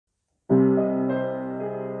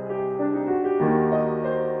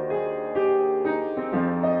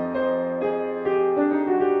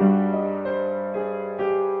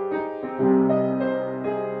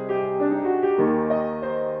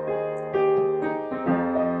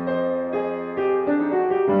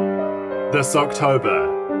This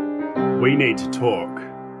October, we need to talk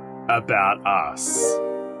about us.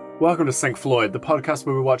 Welcome to Sync Floyd, the podcast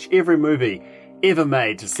where we watch every movie ever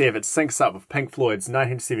made to see if it syncs up with Pink Floyd's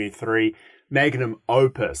 1973 magnum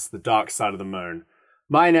opus, The Dark Side of the Moon.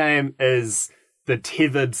 My name is the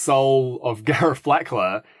tethered soul of Gareth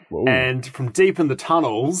Blackler, and from deep in the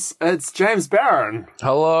tunnels, it's James Barron.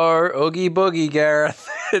 Hello, Oogie Boogie, Gareth.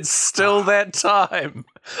 It's still that time.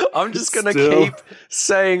 I'm just going to keep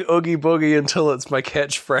saying Oogie Boogie until it's my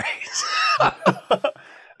catchphrase.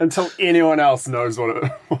 Until anyone else knows what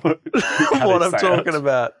I'm talking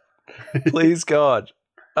about. Please, God.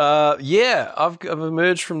 I've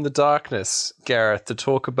emerged from the darkness, Gareth, to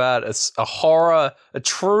talk about a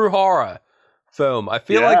true horror film. I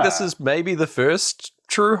feel like this is maybe the first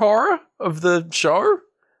true horror of the show,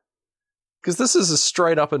 because this is a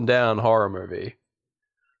straight up and down horror movie.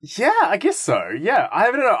 Yeah, I guess so. Yeah, I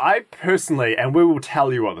don't know. I personally, and we will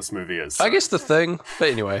tell you what this movie is. I guess The Thing, but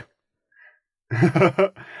anyway.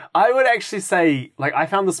 I would actually say, I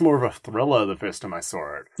found this more of a thriller the first time I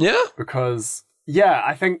saw it. Yeah? Because,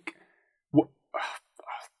 I think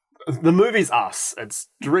the movie's Us. It's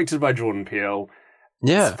directed by Jordan Peele.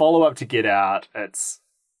 Yeah. It's follow-up to Get Out. It's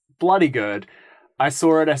bloody good. I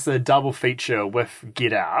saw it as a double feature with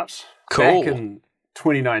Get Out back in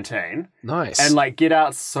 2019. Nice. And, Get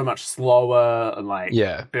Out's so much slower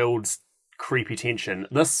and, builds creepy tension.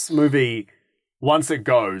 This movie, once it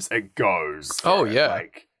goes. Oh, yeah.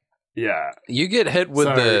 You get hit with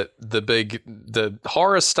the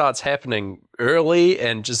horror starts happening early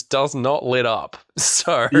and just does not let up.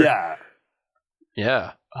 So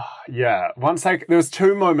yeah. Once there's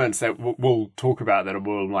two moments that we'll talk about that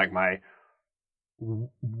were my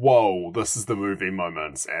whoa, this is the movie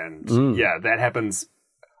moments, and that happens.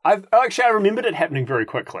 I remembered it happening very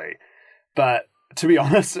quickly, but to be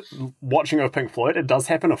honest, watching it with Pink Floyd, it does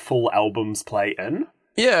happen a full album's play in.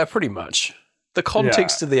 Yeah, pretty much. The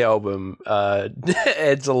context of the album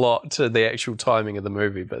adds a lot to the actual timing of the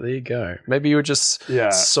movie, but there you go. Maybe you were just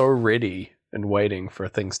so ready and waiting for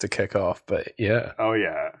things to kick off, but yeah. Oh,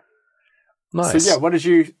 yeah. Nice. So, what do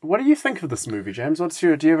you think of this movie, James?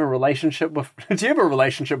 Do you have a relationship with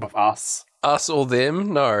Us? Us or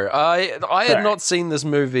them? No. I had not seen this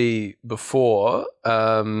movie before,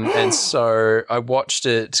 and so I watched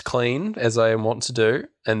it clean, as I am wont to do,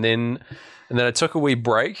 and then I took a wee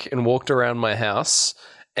break and walked around my house,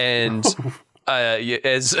 and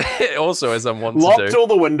as I'm wont to do. Locked all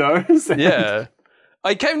the windows. Yeah.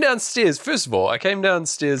 I came downstairs. First of all, I came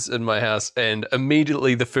downstairs in my house, and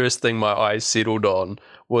immediately the first thing my eyes settled on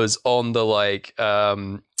was on the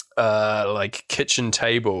kitchen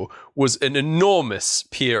table was an enormous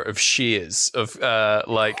pair of shears of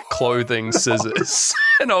clothing scissors,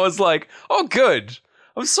 and I was like, "Oh, good!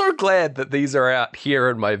 I'm so glad that these are out here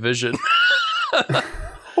in my vision."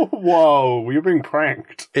 Whoa, you're being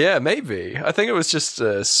pranked. Yeah, maybe. I think it was just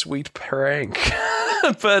a sweet prank.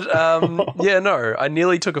 But, no, I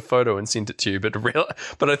nearly took a photo and sent it to you,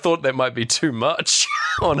 but I thought that might be too much,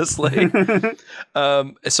 honestly. I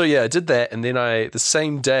did that, and then the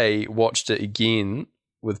same day, watched it again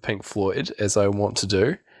with Pink Floyd, as I want to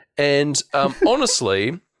do. And,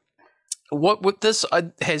 honestly, what this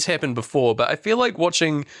has happened before, but I feel like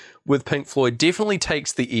watching with Pink Floyd definitely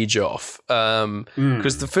takes the edge off.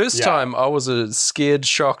 Because the first time I was a scared,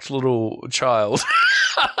 shocked little child.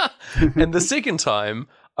 And the second time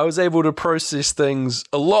I was able to process things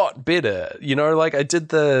a lot better. You know, I did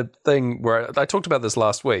the thing where I talked about this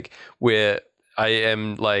last week, where I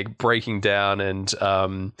am breaking down and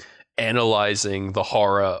analyzing the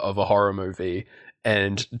horror of a horror movie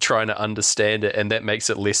and trying to understand it, and that makes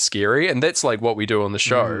it less scary. And that's what we do on the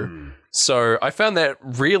show. So I found that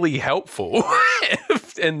really helpful,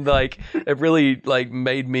 and it really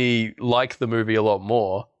made me like the movie a lot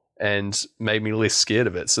more and made me less scared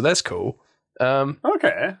of it. So that's cool.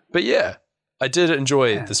 Okay, but yeah, I did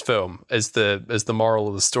enjoy this film as the moral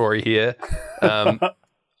of the story here.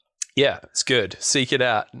 It's good. Seek it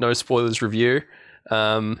out. No spoilers review.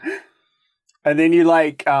 And then you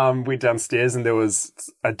went downstairs and there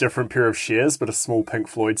was a different pair of shears, but a small Pink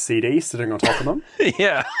Floyd CD sitting on top of them.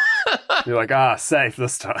 Yeah. You're safe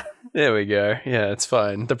this time. There we go. Yeah, it's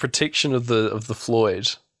fine. The protection of the Floyd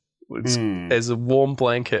was as a warm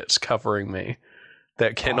blanket covering me.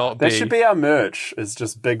 That cannot be. That should be our merch, is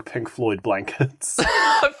just big Pink Floyd blankets.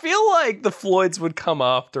 I feel like the Floyds would come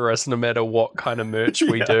after us no matter what kind of merch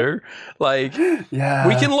we do. We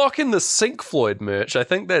can lock in the Sync Floyd merch. I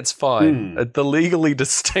think that's fine. The legally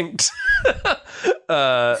distinct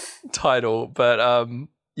title. But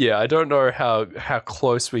I don't know how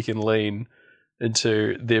close we can lean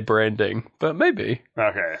into their branding, but maybe.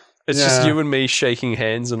 Okay. It's just you and me shaking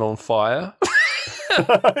hands and on fire.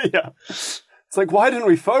 Yeah. It's like, why didn't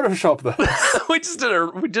we Photoshop this?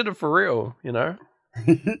 We did it for real, you know?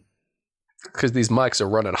 Because these mics are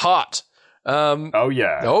running hot. Oh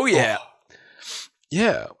yeah.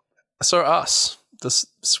 Yeah. So Us. This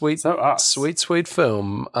sweet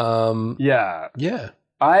film. Yeah. Yeah.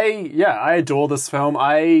 I adore this film.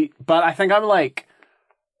 But I think I'm like,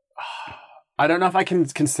 I don't know if I can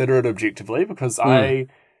consider it objectively because I'm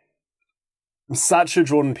such a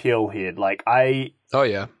Jordan Peele head. Like I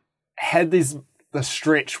had the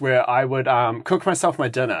stretch where I would cook myself my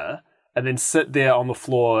dinner and then sit there on the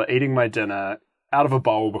floor eating my dinner out of a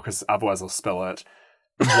bowl because otherwise I'll spill it.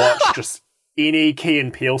 And watch just any Key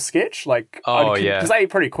and Peele sketch. Like, because I eat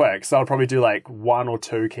pretty quick, so I'll probably do like 1 or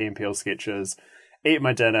 2 Key and Peele sketches, eat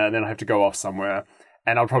my dinner, and then I have to go off somewhere.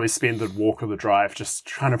 And I'll probably spend the walk or the drive just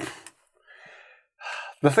trying to.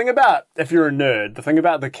 The thing about, if you're a nerd, the thing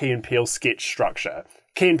about the Key and Peele sketch structure,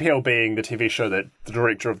 Key and Peele being the TV show that the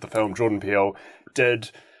director of the film, Jordan Peele,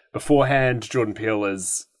 did beforehand. Jordan Peele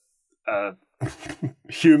is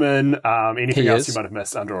human. Anything else you might have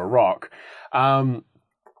missed under a rock.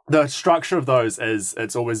 The structure of those is,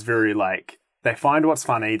 it's always very like, they find what's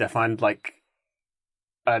funny, they find like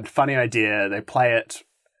a funny idea, they play it,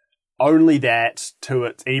 only that to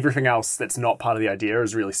it, everything else that's not part of the idea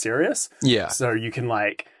is really serious. Yeah. So you can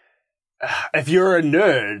like, if you're a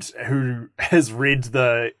nerd who has read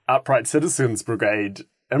the Upright Citizens Brigade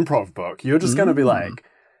improv book, you're just going to be like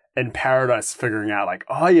in paradise figuring out like,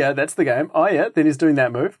 oh yeah, that's the game. Oh yeah, then he's doing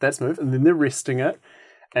that move, that's move, and then they're resting it.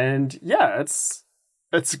 And yeah, it's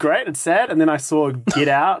great. It's sad. And then I saw Get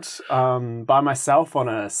Out by myself on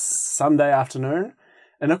a Sunday afternoon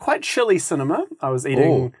in a quite chilly cinema. I was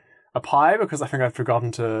eating a pie because I think I'd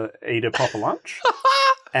forgotten to eat a proper lunch.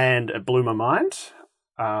 And it blew my mind.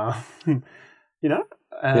 You know?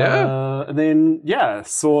 And then,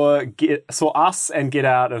 saw Us and Get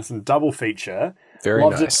Out as a double feature. Very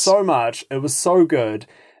Loved nice. it so much. It was so good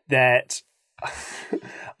that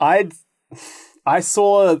I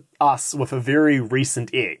saw Us with a very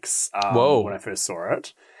recent ex when I first saw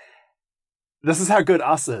it. This is how good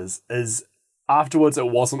Us is afterwards it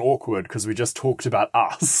wasn't awkward because we just talked about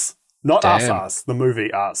Us. Not Us, the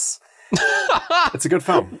movie Us. It's a good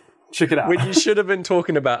film. Check it out. When you should have been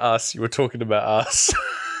talking about Us, you were talking about Us.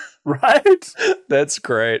 Right? That's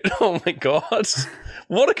great. Oh my God.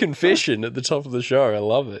 What a confession at the top of the show. I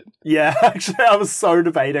love it. Yeah, actually, I was so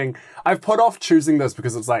debating. I've put off choosing this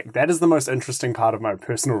because it's like, that is the most interesting part of my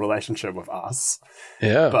personal relationship with Us.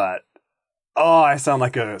 Yeah. But, I sound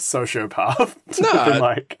like a sociopath.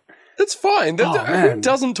 No, it's fine. Who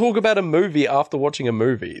doesn't talk about a movie after watching a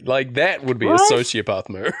movie? Like, that would be a sociopath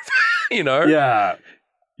move. You know? Yeah.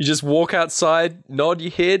 You just walk outside, nod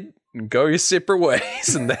your head, and go your separate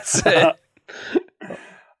ways, and that's it.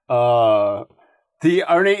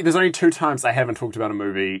 There's only 2 times I haven't talked about a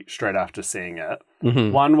movie straight after seeing it.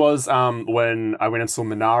 Mm-hmm. One was when I went and saw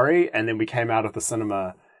Minari, and then we came out of the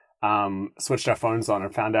cinema, switched our phones on,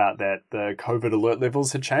 and found out that the COVID alert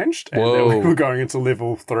levels had changed, and that we were going into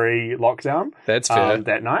level 3 lockdown. That's fair.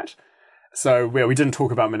 That night. So we didn't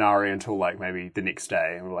talk about Minari until like maybe the next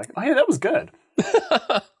day, and we were like, oh yeah, that was good.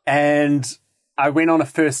 And I went on a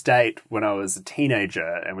first date when I was a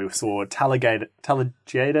teenager, and we saw Talladega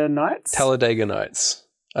Nights. Talladega Nights.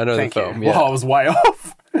 I know the film. Yeah. Well, I was way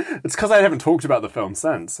off. It's because I haven't talked about the film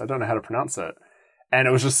since. I don't know how to pronounce it. And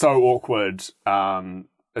it was just so awkward.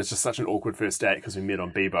 It's just such an awkward first date because we met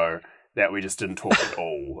on Bebo that we just didn't talk at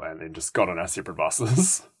all and then just got on our separate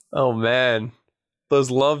buses. Oh, man. Those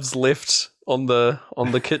loves left on the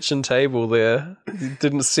kitchen table there. You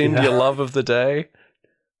didn't send your love of the day.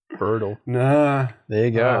 Brutal. Nah. There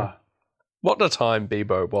you go. What a time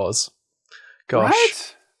Bebo was. Gosh.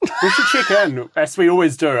 Right? We should check in, as we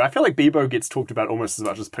always do. I feel like Bebo gets talked about almost as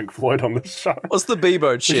much as Pink Floyd on this show. What's the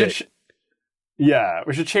Bebo check?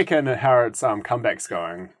 We should check in on how its comeback's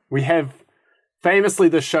going. We have, famously,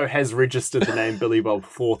 this show has registered the name Billy Bob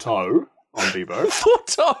Thornton on Bebo.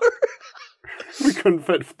 Thornton? We couldn't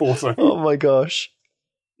fit Thornton. Oh my gosh.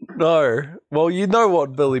 No. Well, you know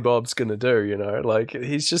what Billy Bob's going to do, you know? Like,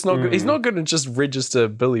 he's just not he's not going to just register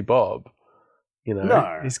Billy Bob. You know?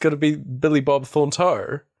 No. He's got to be Billy Bob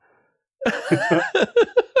Thornton.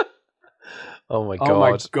 Oh my god. Oh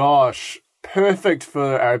my gosh. Perfect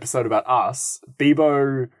for our episode about Us.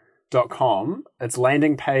 Bebo.com. Its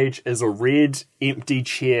landing page is a red, empty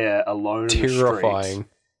chair alone in the street. Terrifying.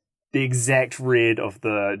 The exact red of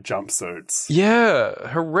the jumpsuits. Yeah,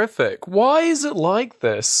 horrific. Why is it like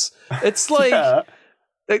this? It's like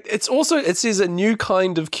It's also, it says a new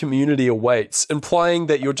kind of community awaits, implying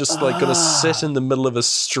that you're just like going to sit in the middle of a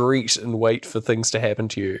street and wait for things to happen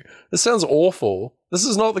to you. This sounds awful. This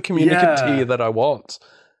is not the community that I want.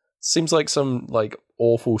 Seems like some like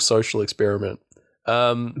awful social experiment.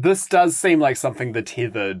 This does seem like something the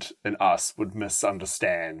Tethered and Us would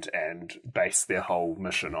misunderstand and base their whole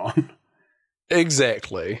mission on.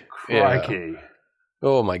 Exactly. Crikey. Yeah.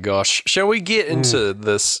 Oh my gosh. Shall we get into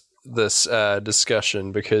this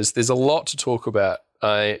discussion, because there's a lot to talk about.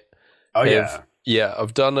 I've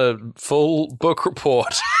done a full book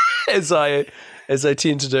report as I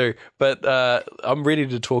tend to do, but I'm ready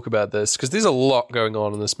to talk about this because there's a lot going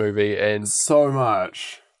on in this movie, and so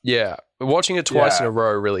much. Yeah, watching it twice in a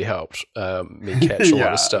row really helped me catch a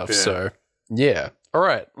lot of stuff. Fair. So yeah, all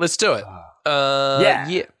right, let's do it.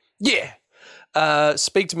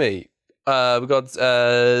 Speak to me. We've got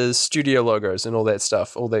studio logos and all that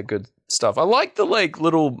stuff, all that good stuff. I like the like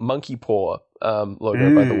little monkey paw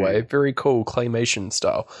logo, by the way. Very cool claymation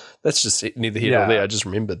style. That's just neither here nor there. I just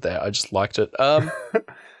remembered that. I just liked it.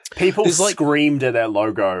 People screamed at that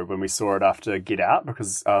logo when we saw it after Get Out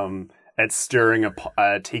because it's stirring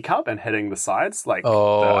a teacup and hitting the sides. Like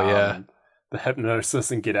the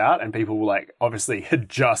hypnosis and Get Out, and people were like, obviously had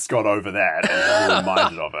just got over that and were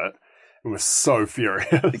reminded of it. And was so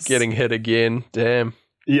furious. Getting hit again. Damn.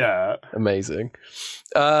 Yeah. Amazing.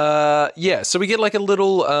 So we get like a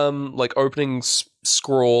little like opening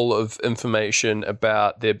scroll of information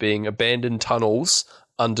about there being abandoned tunnels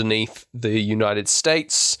underneath the United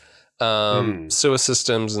States, sewer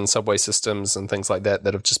systems and subway systems and things like that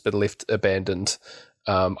have just been left abandoned.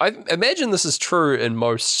 I imagine this is true in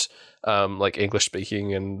most like English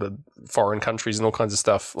speaking and the foreign countries and all kinds of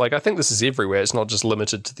stuff. Like I think this is everywhere. It's not just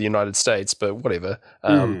limited to the United States, but whatever.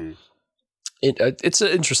 It's an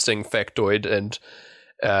interesting factoid and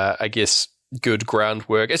I guess good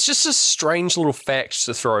groundwork. It's just a strange little fact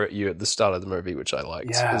to throw at you at the start of the movie, which I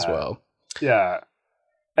liked as well. Yeah.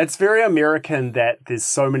 It's very American that there's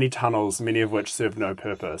so many tunnels, many of which serve no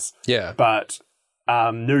purpose. Yeah. But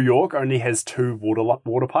New York only has 2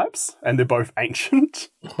 water pipes, and they're both ancient.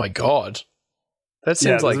 Oh my god, that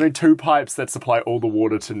seems like there's only 2 pipes that supply all the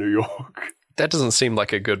water to New York. That doesn't seem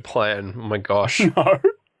like a good plan. Oh my gosh. No.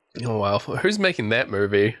 Oh wow, who's making that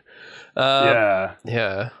movie?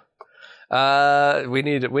 Yeah. We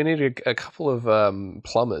need a couple of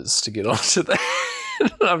plumbers to get onto that.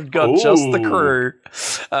 I've got just the crew.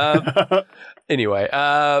 Anyway.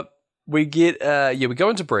 We get, we go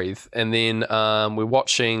into Breathe, and then we're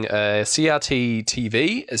watching CRT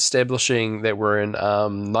TV establishing that we're in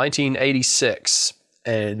 1986,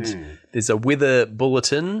 and there's a weather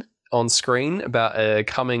bulletin on screen about a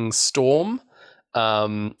coming storm,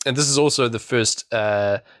 and this is also the first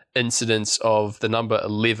incidence of the number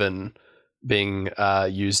 11 being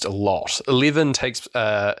used a lot. 11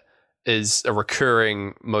 is a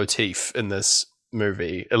recurring motif in this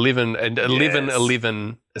movie. 11 and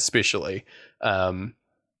 11 especially.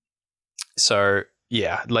 So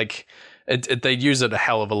yeah, like they use it a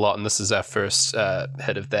hell of a lot, and this is our first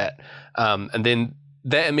hit of that. And then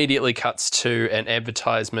that immediately cuts to an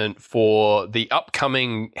advertisement for the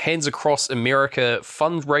upcoming Hands Across America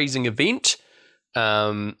fundraising event,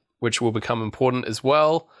 which will become important as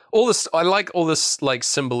well. All this, I like all this like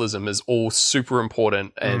symbolism is all super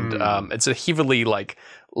important, and it's a heavily like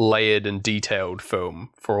layered and detailed film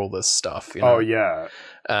for all this stuff. You know? Oh yeah.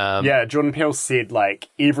 Jordan Peele said like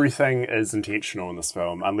everything is intentional in this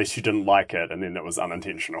film unless you didn't like it, and then it was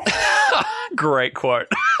unintentional. Great quote.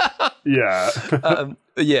 Yeah.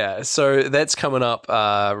 So that's coming up,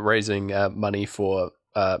 raising money for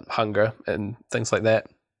hunger and things like that,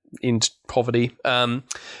 end poverty. And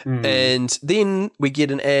then we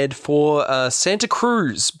get an ad for Santa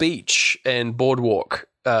Cruz Beach and Boardwalk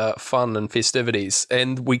fun and festivities,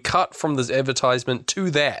 and we cut from this advertisement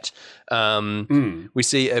to that. We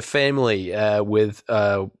see a family with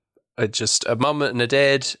just a mum and a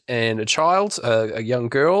dad and a child, a young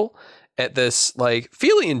girl, at this like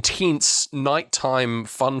fairly intense nighttime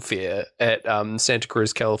fun fair at Santa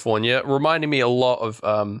Cruz, California, reminding me a lot of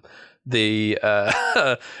the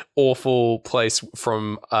awful place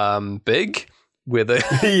from Big, where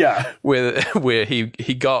the where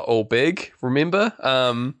he got all big, remember?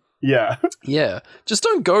 Just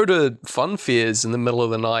don't go to fun fairs in the middle of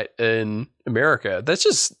the night in America. That's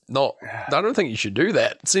just not, I don't think you should do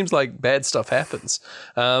that. It seems like bad stuff happens.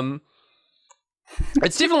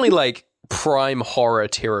 It's definitely like prime horror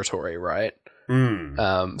territory, right?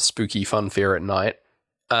 Spooky fun fair at night.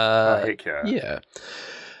 Heck yeah.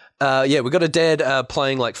 We got a dad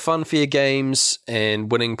playing like funfair games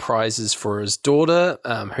and winning prizes for his daughter,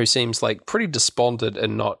 who seems like pretty despondent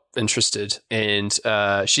and not interested. And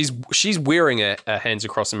she's wearing a Hands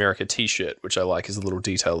Across America t-shirt, which I like as a little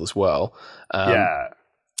detail as well.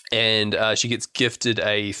 And she gets gifted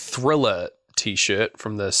a Thriller t-shirt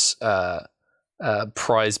from this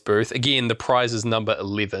prize booth. Again, the prize is number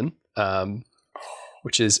 11.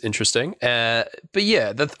 Which is interesting. But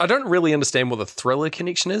yeah, I don't really understand what the Thriller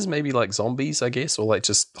connection is. Maybe like zombies, I guess, or like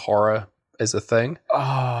just horror as a thing.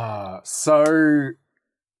 So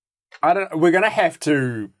I don't. We're gonna have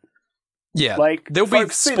to. Yeah, like there'll be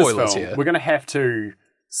spoilers here. We're gonna have to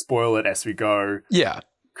spoil it as we go. Yeah,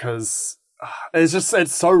 because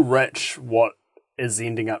it's so rich what is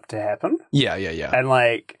ending up to happen. Yeah, and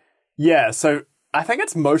like so I think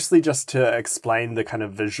it's mostly just to explain the kind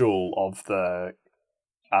of visual of the.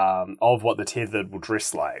 Of what the tethered will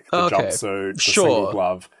dress like, the jumpsuit, the single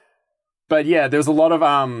glove. But yeah, there's a lot of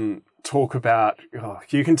talk about.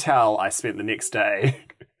 You can tell I spent the next day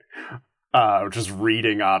just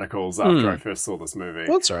reading articles after I first saw this movie.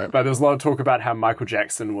 Well, that's all right. But there was a lot of talk about how Michael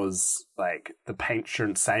Jackson was like the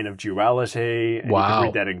patron saint of duality. And wow, you can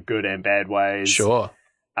read that in good and bad ways. Sure.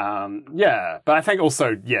 But I think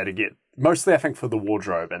also to get mostly I think for the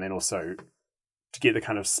wardrobe, and then also. To get the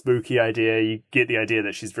kind of spooky idea, you get the idea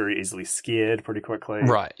that she's very easily scared pretty quickly.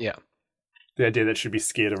 Right, yeah. The idea that she'd be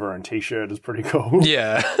scared of her own t-shirt is pretty cool.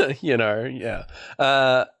 Yeah, yeah.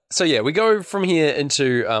 So yeah, we go from here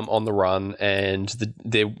into On the Run, and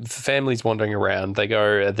the family's wandering around.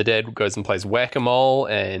 The dad goes and plays whack-a-mole,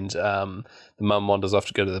 and the mum wanders off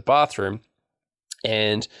to go to the bathroom.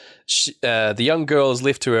 And the young girl is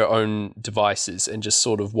left to her own devices and just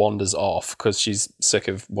sort of wanders off because she's sick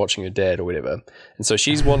of watching her dad or whatever. And so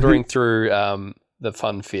she's wandering through the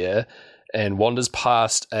fun fair and wanders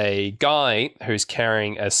past a guy who's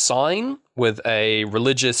carrying a sign with a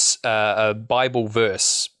religious a Bible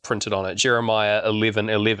verse printed on it, Jeremiah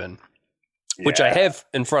 11:11, which I have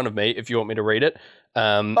in front of me if you want me to read it.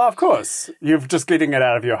 Of course. You're just getting it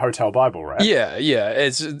out of your hotel Bible, right? Yeah.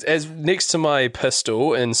 As next to my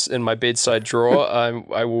pistol in my bedside drawer,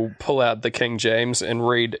 I will pull out the King James and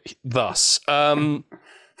read thus.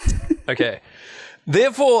 Okay.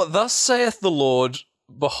 Therefore, thus saith the Lord,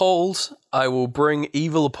 behold, I will bring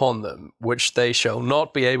evil upon them, which they shall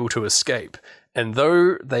not be able to escape. And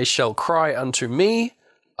though they shall cry unto me,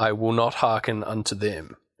 I will not hearken unto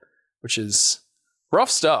them. Which is... rough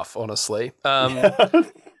stuff, honestly.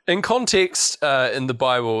 In context, in the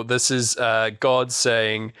Bible, this is God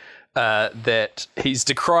saying that he's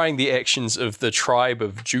decrying the actions of the tribe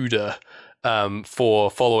of Judah for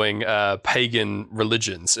following pagan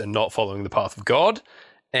religions and not following the path of God,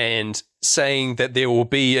 and saying that there will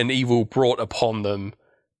be an evil brought upon them,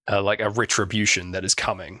 like a retribution that is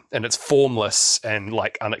coming, and it's formless and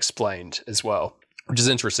like unexplained as well, which is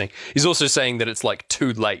interesting. He's also saying that it's like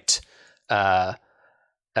too late.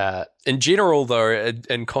 In general, though,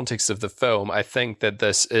 in context of the film, I think that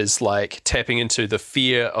this is like tapping into the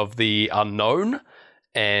fear of the unknown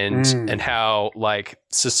and how like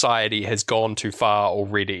society has gone too far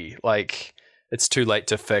already. Like it's too late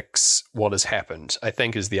to fix what has happened, I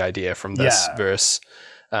think is the idea from this verse.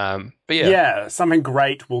 But yeah, something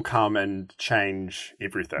great will come and change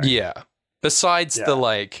everything. Yeah. Besides the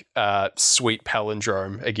like sweet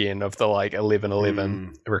palindrome again of the like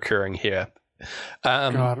 11:11 recurring here.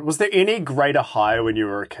 God, was there any greater high when you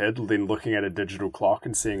were a kid than looking at a digital clock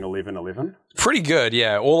and seeing 11:11? Pretty good,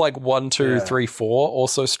 yeah. Or like 1, 2, 3, 4,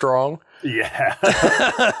 also strong. Yeah.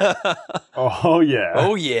 Oh yeah.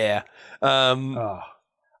 Oh yeah. I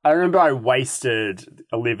remember I wasted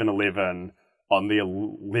 11:11 on the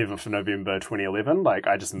 11th of November 2011. Like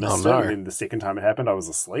I just missed it, and then the second time it happened, I was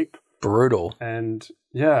asleep. Brutal. And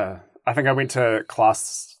yeah, I think I went to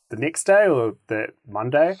class the next day or that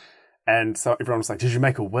Monday. And so everyone was like, did you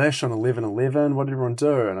make a wish on 11:11? What did everyone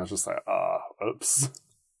do? And I was just like, oops.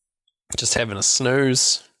 Just having a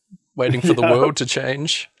snooze, waiting for the world to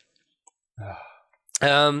change.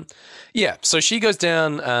 So she goes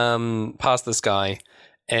down past this guy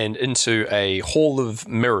and into a Hall of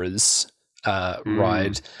Mirrors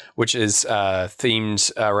ride, which is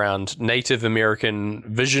themed around Native American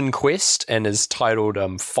Vision Quest and is titled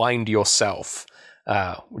Find Yourself,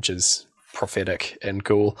 which is... prophetic and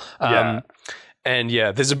cool. And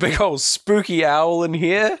there's a big old spooky owl in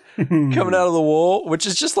here coming out of the wall, which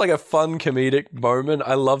is just like a fun comedic moment.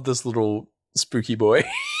 I love this little spooky boy.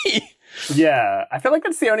 Yeah, I feel like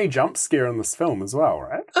that's the only jump scare in this film as well,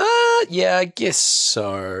 right? Yeah, I guess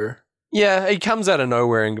so. Yeah, he comes out of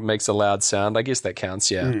nowhere and makes a loud sound. I guess that counts,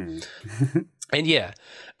 yeah. And yeah,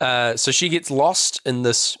 so she gets lost in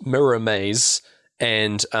this mirror maze,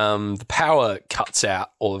 and the power cuts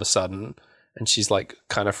out all of a sudden, and she's like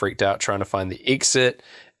kind of freaked out trying to find the exit.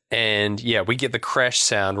 And yeah, we get the crash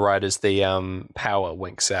sound right as the power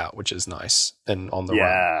winks out, which is nice and on the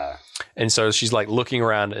run. And so she's like looking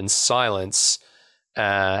around in silence,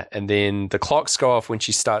 and then the clocks go off when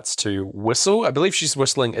she starts to whistle. I believe she's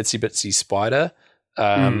whistling Itsy Bitsy Spider.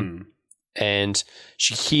 And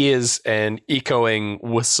she hears an echoing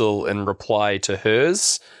whistle in reply to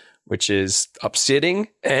hers, which is upsetting.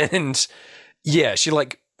 And yeah, she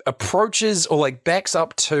like approaches or like backs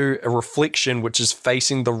up to a reflection which is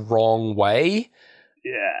facing the wrong way.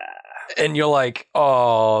 Yeah. And you're like,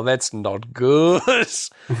 oh, that's not good.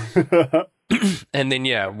 And then,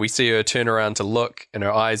 yeah, we see her turn around to look and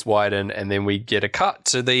her eyes widen. And then we get a cut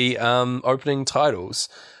to the opening titles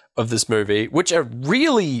of this movie, which are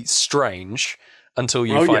really strange until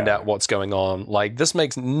you find out what's going on. Like, this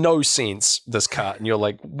makes no sense, this cut. And you're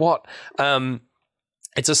like, what?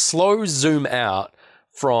 It's a slow zoom out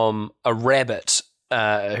from a rabbit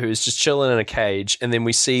who's just chilling in a cage. And then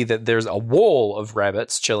we see that there's a wall of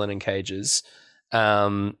rabbits chilling in cages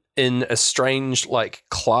in a strange, like,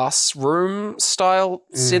 classroom style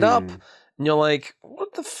setup. And you're like,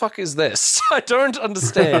 what the fuck is this? I don't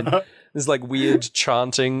understand. There's like weird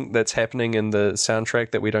chanting that's happening in the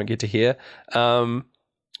soundtrack that we don't get to hear. But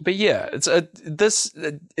yeah, this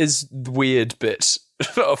is the weird bit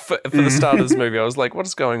for the start of this movie. I was like, what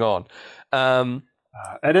is going on?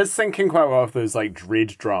 It is syncing quite well with those like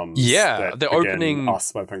dread drums. Yeah, the opening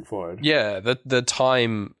Us by Pink Floyd. Yeah, the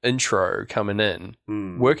time intro coming in,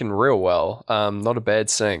 working real well. Not a bad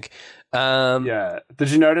sync. Yeah.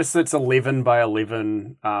 Did you notice it's 11 by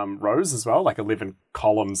 11 rows as well? Like 11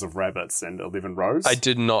 columns of rabbits and 11 rows? I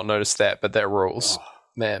did not notice that, but that rules.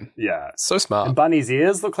 Man. Yeah. So smart. And Bunny's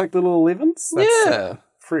ears look like little 11s? That's a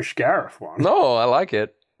fresh Gareth one. No, I like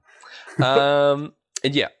it. And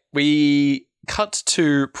yeah, we cut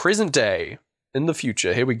to present day in the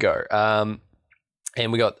future. Here we go.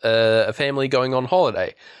 And we got a family going on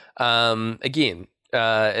holiday. Again,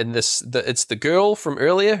 and it's the girl from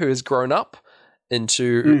earlier who has grown up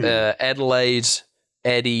into Adelaide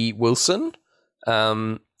Addie Wilson,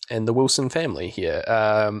 and the Wilson family here.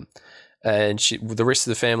 And the rest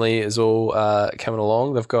of the family is all coming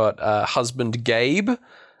along. They've got husband Gabe,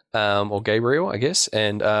 or Gabriel, I guess,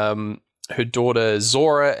 and her daughter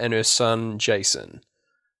Zora and her son Jason,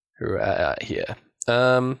 who are here.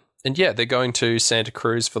 And yeah, they're going to Santa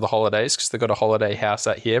Cruz for the holidays because they've got a holiday house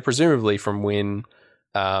out here, presumably from when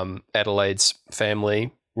Adelaide's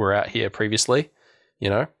family were out here previously, you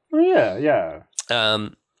know? Oh, yeah.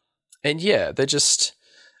 And yeah, they're just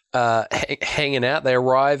hanging out. They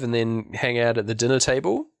arrive and then hang out at the dinner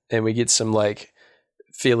table, and we get some like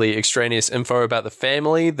fairly extraneous info about the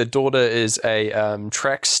family. The daughter is a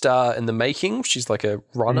track star in the making. She's like a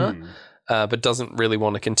runner, but doesn't really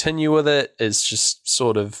want to continue with it. Is just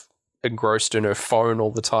sort of engrossed in her phone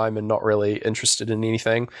all the time and not really interested in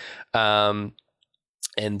anything. And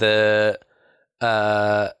the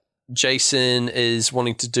Jason is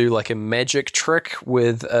wanting to do like a magic trick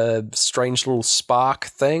with a strange little spark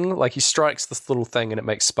thing. Like he strikes this little thing and it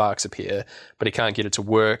makes sparks appear, but he can't get it to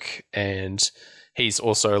work. And he's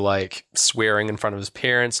also like swearing in front of his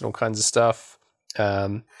parents and all kinds of stuff.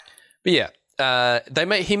 But yeah,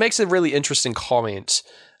 he makes a really interesting comment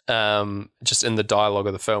just in the dialogue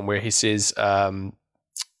of the film where he says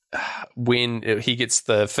when he gets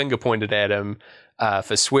the finger pointed at him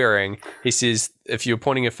for swearing, he says, if you're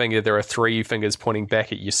pointing a finger, there are 3 fingers pointing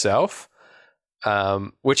back at yourself,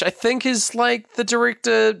 which I think is like the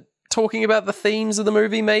director talking about the themes of the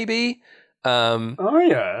movie, maybe. Oh,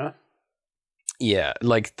 yeah. Yeah,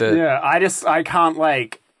 like I can't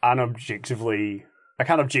like objectively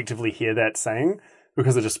hear that saying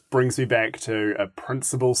because it just brings me back to a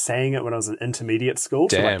principal saying it when I was in intermediate school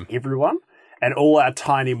to like everyone, and all our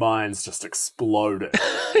tiny minds just exploded.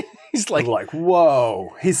 He's like,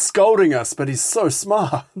 whoa, he's scolding us, but he's so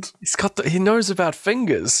smart. He knows about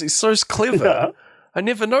fingers. He's so clever. Yeah. I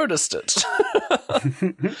never noticed it.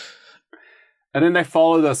 And then they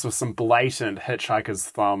follow this with some blatant hitchhiker's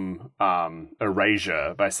thumb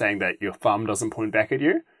erasure by saying that your thumb doesn't point back at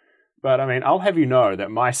you. But I mean, I'll have you know that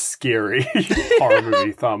my scary horror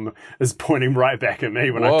movie thumb is pointing right back at me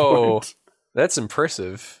when I point. That's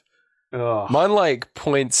impressive. Ugh. Mine like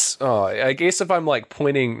points. Oh, I guess if I'm like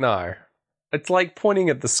pointing, no, it's like pointing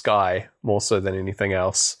at the sky more so than anything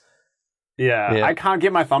else. Yeah, I can't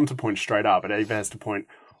get my thumb to point straight up. It either has to point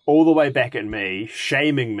all the way back at me,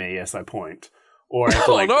 shaming me as I point, or I have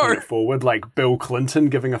to point it forward, like Bill Clinton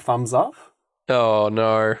giving a thumbs up. Oh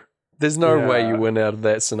no, There's no way Yeah. you win out of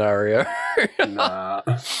that scenario. Nah.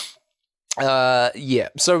 Yeah.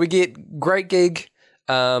 So we get Great Gig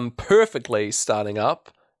perfectly starting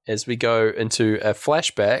up as we go into a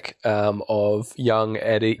flashback of young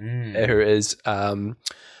Eddie, who is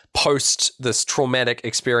post this traumatic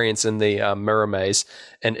experience in the mirror maze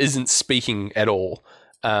and isn't speaking at all.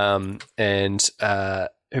 And her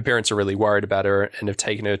parents are really worried about her and have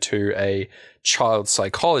taken her to a child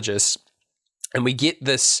psychologist. And we get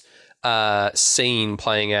this scene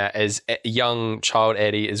playing out as a young child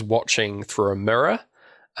Eddie is watching through a mirror,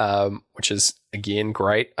 which is, again,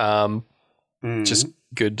 great. Just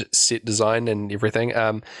good set design and everything.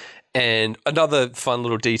 And another fun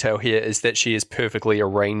little detail here is that she is perfectly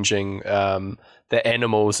arranging the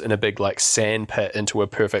animals in a big like sand pit into a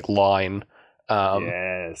perfect line.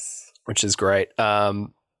 Yes. Which is great.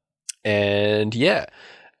 And yeah,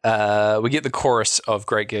 we get the chorus of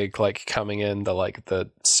Great Gig like coming in, the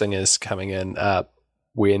singers coming in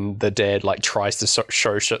when the dad like tries to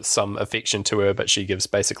show some affection to her, but she gives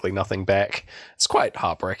basically nothing back. It's quite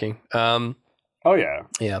heartbreaking. Oh yeah.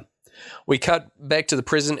 Yeah. We cut back to the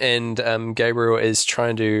present, and Gabriel is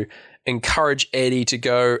trying to encourage Eddie to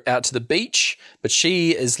go out to the beach, but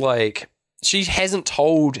she is like, she hasn't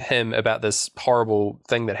told him about this horrible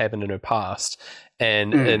thing that happened in her past,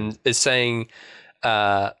 and is saying,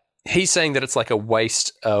 he's saying that it's like a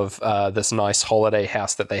waste of this nice holiday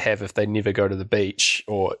house that they have if they never go to the beach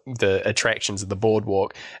or the attractions of the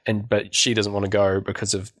boardwalk, but she doesn't want to go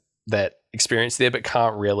because of that experience there, but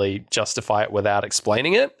can't really justify it without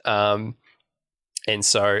explaining it. And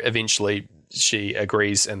so eventually she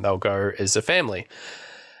agrees and they'll go as a family.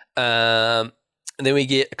 And then we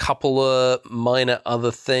get a couple of minor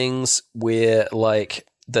other things where like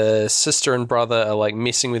the sister and brother are like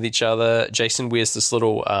messing with each other. Jason wears this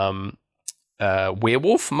little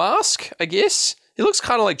werewolf mask, I guess. He looks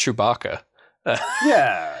kind of like Chewbacca.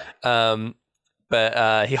 Yeah.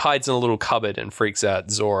 But he hides in a little cupboard and freaks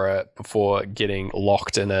out Zora before getting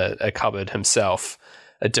locked in a cupboard himself,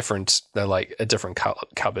 a different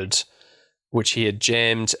cupboard, which he had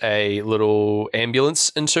jammed a little ambulance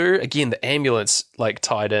into. Again, the ambulance like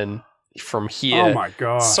tied in from here. Oh my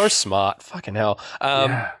gosh. So smart. Fucking hell.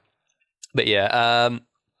 Yeah. But yeah.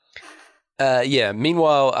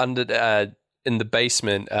 Meanwhile, in the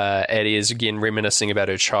basement, Addie is again reminiscing about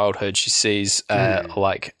her childhood. She sees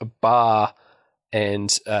like a bar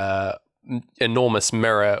and enormous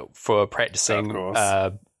mirror for practicing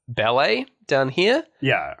ballet down here.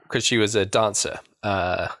 Yeah. Because she was a dancer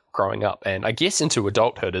growing up, and I guess into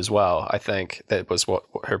adulthood as well. I think that was what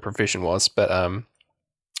her profession was. But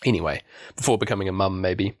anyway, before becoming a mum,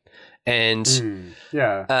 maybe. And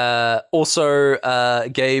also,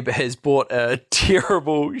 Gabe has bought a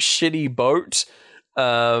terrible, shitty boat,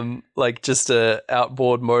 like just a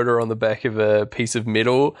outboard motor on the back of a piece of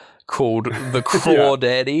metal, called the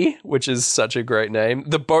Crawdaddy, which is such a great name.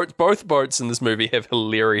 Both boats in this movie have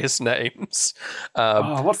hilarious names.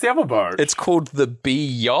 What's the other boat? It's called the Bee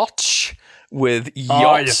Yacht, with yacht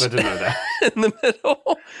Oh, yes, I didn't know that. in the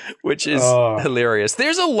middle, which is hilarious.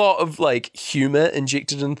 There's a lot of like humor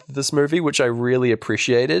injected into this movie, which I really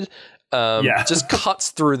appreciated. Just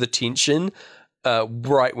cuts through the tension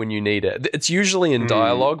right when you need it. It's usually in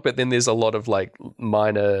dialogue, but then there's a lot of like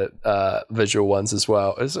minor visual ones as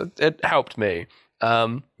well. It helped me.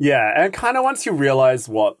 And kind of once you realize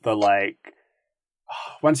what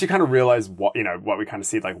once you kind of realize what we kind of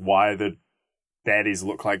see, like why the baddies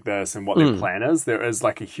look like this and what their plan is, there is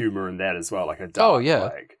like a humor in that as well, like a dark,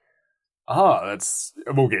 that's,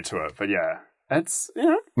 we'll get to it, but it's,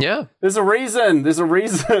 there's a reason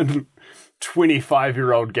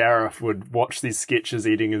 25-year-old Gareth would watch these sketches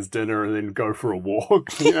eating his dinner and then go for a walk.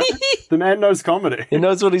 The man knows comedy. He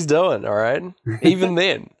knows what he's doing, all right? Even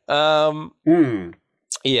then.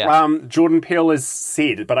 Jordan Peele has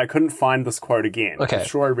said, but I couldn't find this quote again. Okay. I'm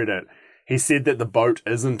sure I read it. He said that the boat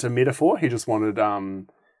isn't a metaphor. He just wanted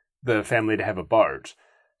the family to have a boat.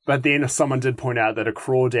 But then someone did point out that a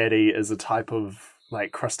crawdaddy is a type of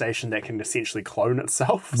like crustacean that can essentially clone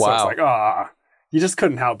itself. Wow. So it's like, you just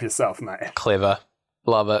couldn't help yourself, mate. Clever.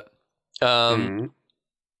 Love it.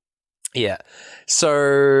 Yeah.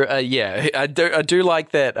 So, I do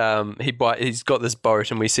like that he's got this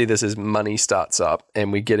boat and we see this as money starts up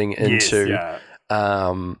and we're getting into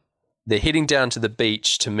they're heading down to the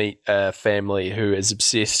beach to meet a family who is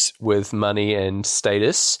obsessed with money and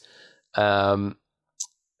status. Who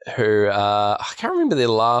I can't remember their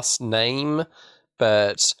last name,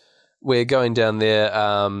 but we're going down there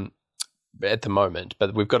at the moment.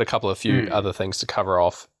 But we've got a few other things to cover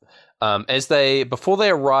off. Before they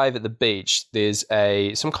arrive at the beach, there's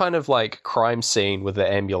some kind of like crime scene with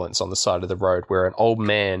the ambulance on the side of the road where an old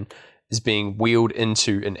man is being wheeled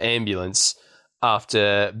into an ambulance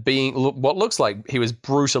after being what looks like he was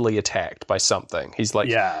brutally attacked by something. He's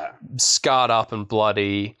like scarred up and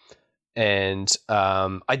bloody. And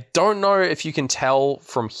I don't know if you can tell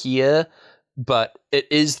from here, but it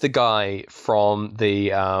is the guy from the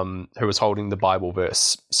who was holding the Bible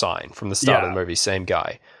verse sign from the start of the movie, same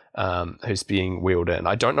guy who's being wheeled in.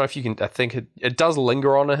 I don't know if you can. I think it does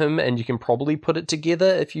linger on him, and you can probably put it together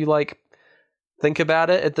if you like think about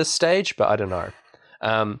it at this stage, but I don't know.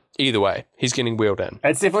 Either way, he's getting wheeled in.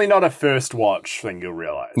 It's definitely not a first watch thing you'll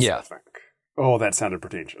realise, I think. Oh, that sounded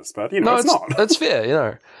pretentious, but, you know, it's not. That's fair, you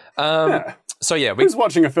know. So, yeah. Who's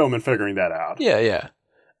watching a film and figuring that out? Yeah.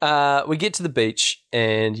 We get to the beach,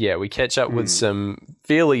 and, we catch up with some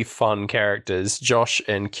fairly fun characters, Josh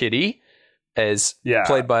and Kitty, as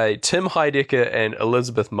played by Tim Heidecker and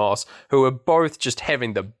Elizabeth Moss, who are both just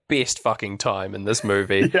having the best fucking time in this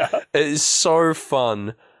movie. It is so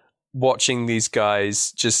fun watching these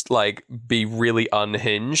guys just like be really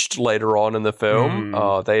unhinged later on in the film.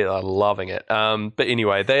 Oh, they are loving it. But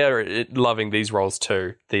anyway, they are loving these roles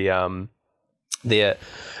too. Their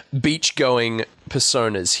beach going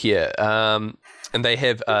personas here. And they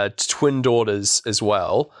have twin daughters as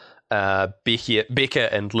well,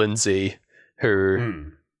 Becca and Lindsay, who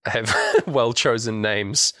have well chosen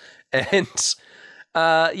names. And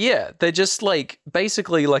they're just like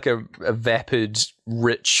basically like a vapid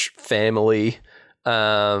rich family.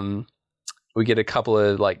 We get a couple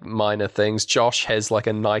of like minor things. Josh has like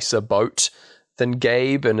a nicer boat than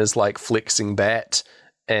Gabe and is like flexing that.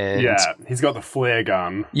 And he's got the flare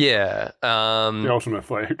gun. The ultimate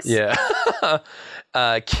flex.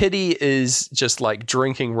 Kitty is just like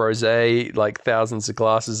drinking rosé, like thousands of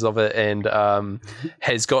glasses of it, and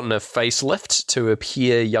has gotten a facelift to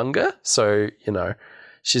appear younger. So, you know,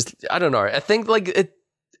 she's, I don't know. I think like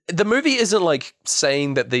the movie isn't like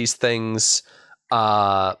saying that these things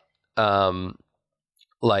are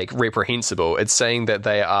like reprehensible. It's saying that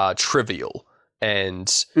they are trivial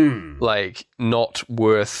and like not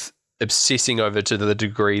worth obsessing over to the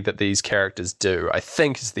degree that these characters do, I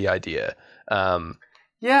think is the idea. I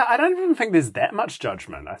don't even think there's that much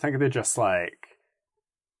judgment. I think they're just like,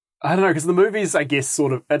 I don't know, because the movie's, I guess,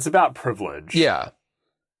 sort of, it's about privilege.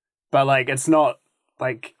 But like, it's not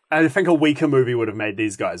like, I think a weaker movie would have made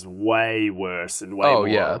these guys way worse and way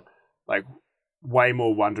more, like, way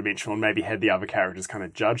more one-dimensional and maybe had the other characters kind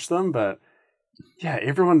of judge them. But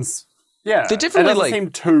everyone's, they're definitely like,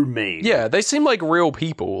 seem too mean. They seem like real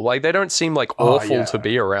people. Like, they don't seem like awful to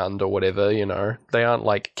be around or whatever, you know. They aren't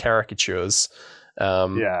like caricatures.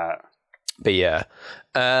 But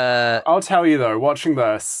I'll tell you though, watching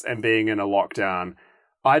this and being in a lockdown,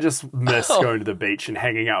 I just miss going to the beach and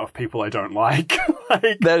hanging out with people I don't like.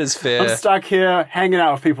 Like, that is fair. I'm stuck here hanging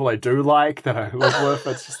out with people I do like, that I live with.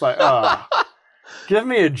 It's just like, give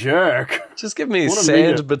me a jerk. Just give me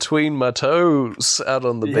sand between my toes out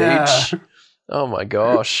on the beach. Oh my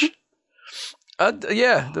gosh. I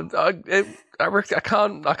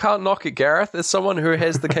can't knock it, Gareth. As someone who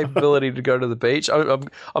has the capability to go to the beach,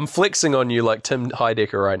 I'm flexing on you like Tim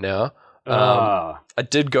Heidecker right now. I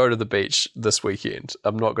did go to the beach this weekend.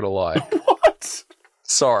 I'm not going to lie. What?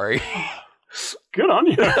 Sorry. Good on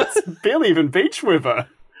you. It's barely even beach weather.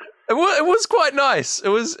 It was quite nice. It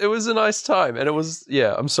was a nice time, and it was.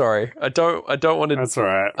 Yeah, I'm sorry. I don't want to. That's all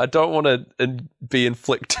right. I don't want to be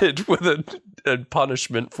inflicted with a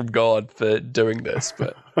punishment from God for doing this.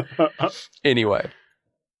 But anyway,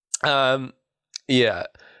 the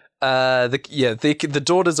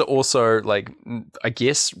daughters are also like, I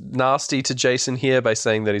guess, nasty to Jason here by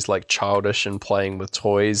saying that he's like childish and playing with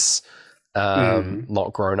toys,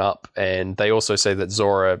 not grown up, and they also say that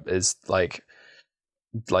Zora is like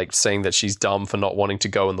saying that she's dumb for not wanting to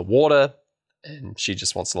go in the water and she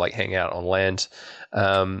just wants to like hang out on land.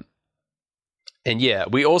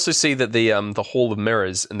 We also see that the Hall of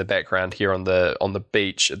Mirrors in the background here on the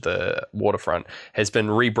beach at the waterfront has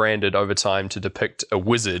been rebranded over time to depict a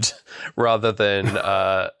wizard rather than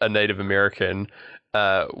a Native American,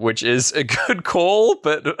 which is a good call,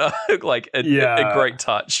 but a great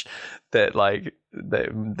touch that like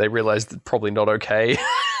they realized probably not okay.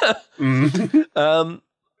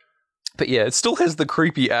 But yeah, it still has the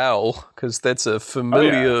creepy owl because that's a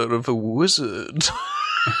familiar of a wizard.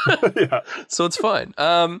 So it's fine.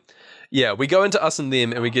 We go into Us and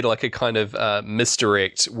Them and we get like a kind of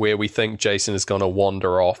misdirect where we think Jason is going to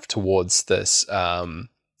wander off towards this Hall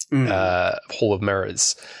of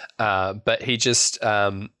Mirrors, but he just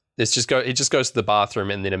goes to the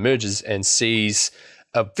bathroom and then emerges and sees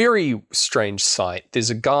a very strange sight. There's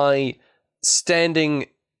a guy standing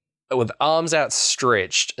with arms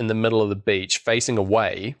outstretched in the middle of the beach, facing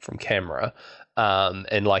away from camera,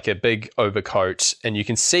 in like a big overcoat, and you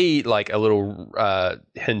can see like a little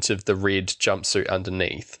hint of the red jumpsuit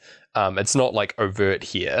underneath. It's not like overt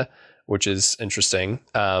here, which is interesting.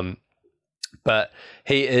 But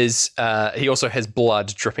he also has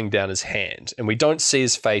blood dripping down his hand, and we don't see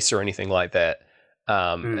his face or anything like that.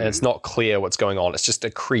 And it's not clear what's going on. It's just a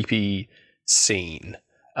creepy scene.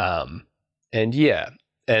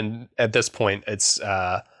 And at this point, it's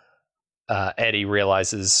Addie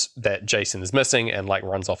realizes that Jason is missing and like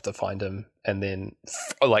runs off to find him, and then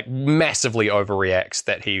like massively overreacts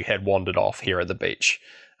that he had wandered off here at the beach,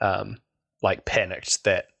 like panicked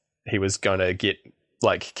that he was going to get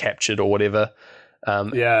like captured or whatever.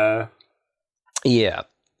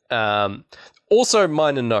 Also,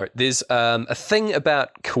 minor note, there's a thing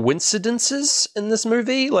about coincidences in this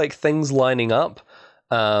movie, like things lining up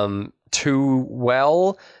too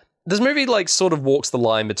well. This movie like sort of walks the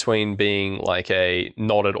line between being like a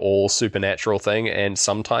not at all supernatural thing and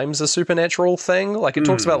sometimes a supernatural thing. Like it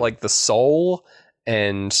talks about like the soul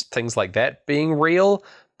and things like that being real,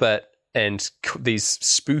 and these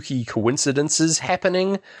spooky coincidences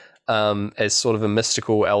happening as sort of a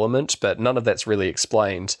mystical element, but none of that's really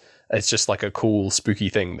explained. It's just like a cool spooky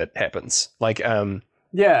thing that happens. Like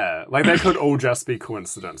like they could all just be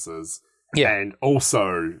coincidences. Yeah. And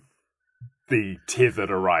also the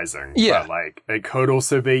tethered arising. Yeah. But like it could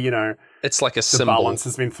also be, it's like a the symbol. balance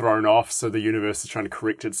has been thrown off, so the universe is trying to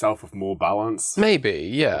correct itself with more balance. Maybe,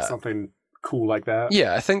 yeah. Or something cool like that.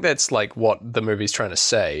 Yeah, I think that's like what the movie's trying to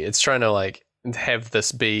say. It's trying to like have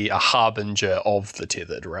this be a harbinger of the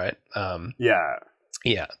tethered, right? Like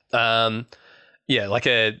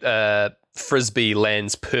a frisbee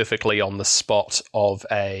lands perfectly on the spot of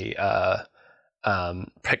a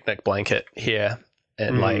picnic blanket here,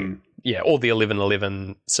 and all the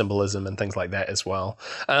 11/11 symbolism and things like that as well.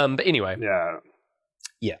 But anyway,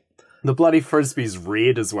 the bloody frisbee's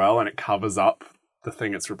red as well, and it covers up the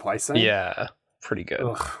thing it's replacing. Yeah, pretty good.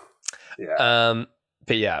 Ugh. Yeah.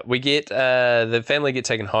 But yeah, we get the family get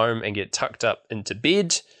taken home and get tucked up into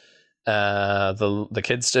bed. The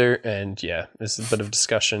kids do, and there's a bit of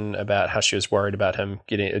discussion about how she was worried about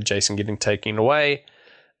Jason getting taken away,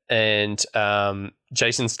 and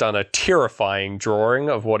Jason's done a terrifying drawing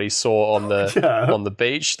of what he saw on the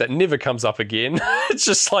beach that never comes up again. It's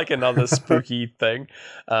just like another spooky thing,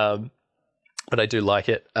 but I do like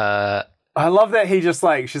it. I love that he just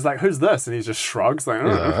like, she's like, "Who's this?" and he just shrugs like,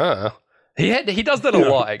 He does that a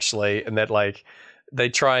lot actually, and that like they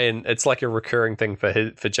try and it's like a recurring thing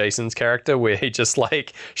for Jason's character where he just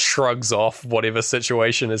like shrugs off whatever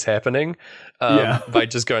situation is happening by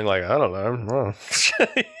just going like, I don't know.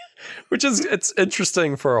 Which is, it's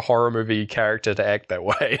interesting for a horror movie character to act that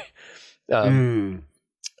way.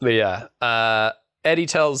 But yeah, Addie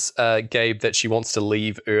tells Gabe that she wants to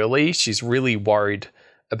leave early. She's really worried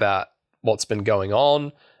about what's been going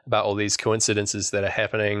on, about all these coincidences that are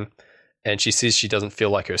happening. And she says she doesn't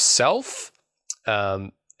feel like herself,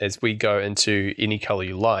 as we go into Any Color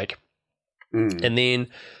You Like. And then,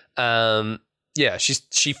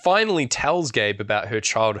 she finally tells Gabe about her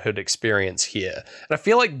childhood experience here. And I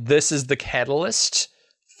feel like this is the catalyst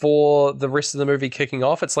for the rest of the movie kicking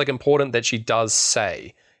off. It's like important that she does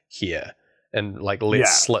say here and like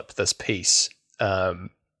let's slip this piece.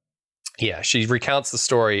 She recounts the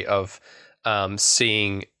story of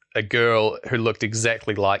seeing a girl who looked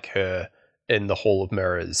exactly like her in the Hall of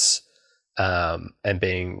Mirrors, and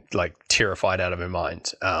being like terrified out of her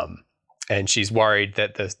mind. And she's worried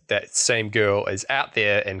that that same girl is out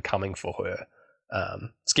there and coming for her.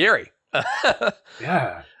 Scary.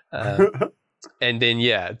 Yeah. And then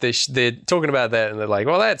they're talking about that, and they're like,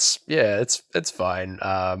 "Well, it's fine.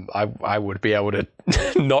 I would be able to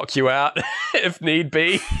knock you out if need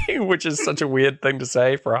be," which is such a weird thing to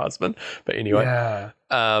say for a husband. But anyway,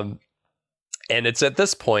 and it's at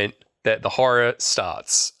this point that the horror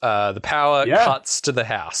starts. The power cuts to the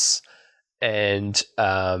house, and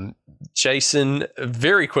Jason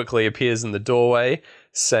very quickly appears in the doorway,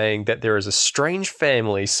 saying that there is a strange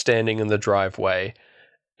family standing in the driveway,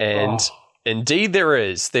 and. Indeed, there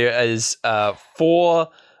is. There is 4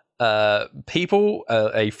 people,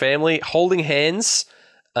 a family, holding hands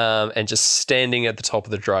and just standing at the top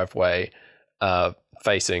of the driveway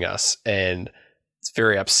facing us. And it's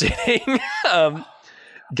very upsetting. I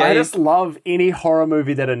just love any horror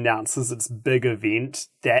movie that announces its big event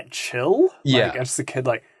that chill. Like, as a kid,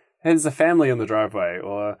 like, hey, there's a family in the driveway.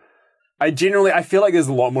 Or I feel like there's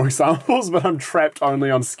a lot more examples, but I'm trapped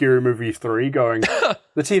only on Scary Movie 3 going, the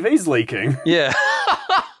TV's leaking. Yeah.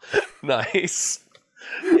 Nice.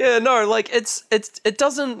 Yeah, no, like it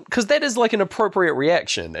doesn't, because that is like an appropriate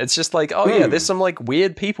reaction. It's just like, oh yeah, there's some like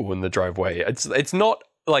weird people in the driveway. It's not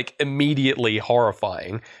like immediately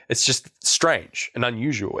horrifying. It's just strange and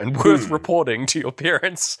unusual and worth reporting to your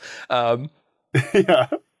parents. Yeah.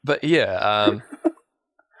 But yeah,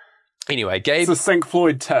 anyway, Gabe. It's a Sync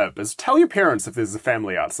Floyd tip: is tell your parents if there's a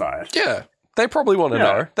family outside. Yeah, they probably want to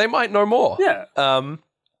know. They might know more. Yeah.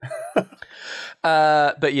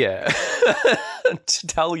 But yeah, to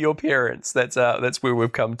tell your parents. That's where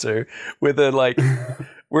we've come to. Whether like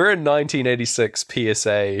we're in 1986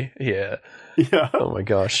 PSA here. Yeah. Oh my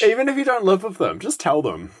gosh. Even if you don't live with them, just tell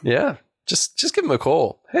them. Yeah. Just give them a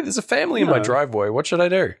call. Hey, there's a family in my driveway. What should I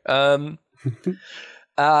do?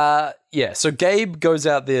 Yeah. So Gabe goes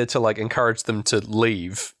out there to like encourage them to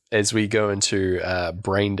leave as we go into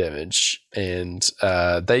brain damage, and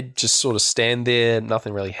they just sort of stand there.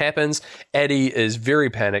 Nothing really happens. Addie is very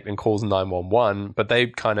panicked and calls 911, but they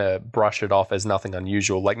kind of brush it off as nothing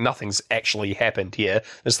unusual. Like nothing's actually happened here.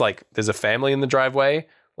 It's like there's a family in the driveway.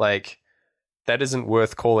 Like that isn't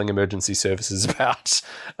worth calling emergency services about.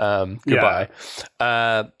 Goodbye.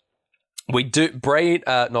 We do brain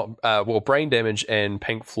damage and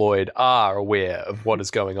Pink Floyd are aware of what is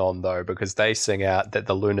going on though, because they sing out that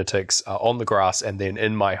the lunatics are on the grass and then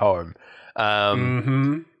in my home.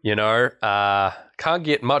 You know, can't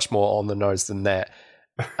get much more on the nose than that.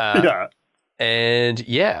 Yeah. And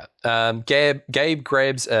yeah, Gabe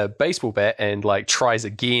grabs a baseball bat and like tries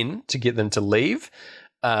again to get them to leave.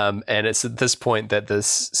 And it's at this point that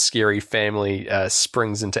this scary family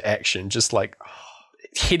springs into action, just like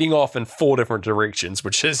heading off in 4 different directions,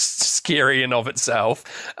 which is scary in of itself.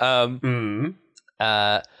 Like in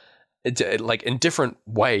different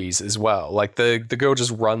ways as well. Like the girl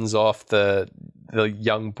just runs off, the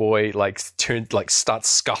young boy starts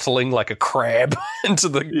scuttling like a crab into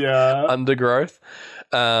the undergrowth.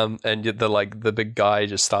 And the big guy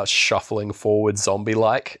just starts shuffling forward zombie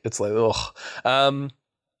like. It's like ugh.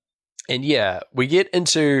 And yeah, we get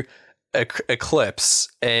into Eclipse,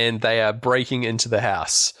 and they are breaking into the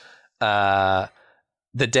house. The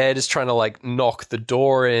dad is trying to like knock the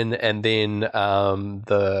door in, and then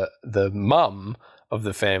the mum of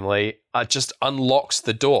the family just unlocks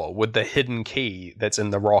the door with the hidden key that's in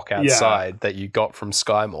the rock outside that you got from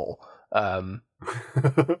Sky Mall.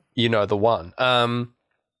 You know the one. And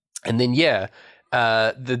then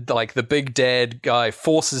the big dad guy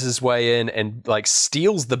forces his way in and like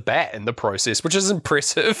steals the bat in the process, which is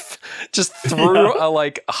impressive, just through a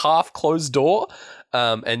like half closed door,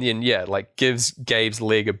 and then like gives Gabe's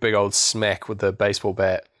leg a big old smack with the baseball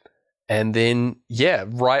bat, and then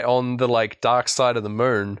right on the like dark side of the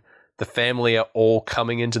moon, the family are all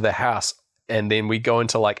coming into the house, and then we go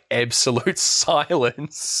into like absolute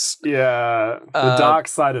silence. The dark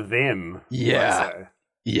side of them.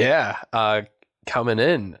 Coming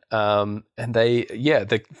in, and they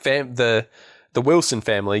the Wilson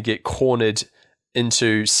family get cornered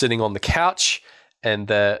into sitting on the couch, and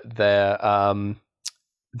their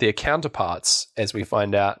counterparts, as we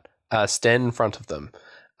find out, stand in front of them.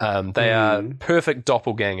 They are perfect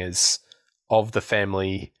doppelgangers of the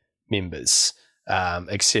family members,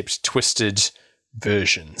 except twisted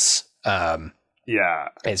versions.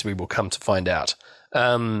 As we will come to find out.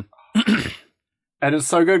 And it's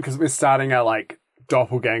so good because we're starting our like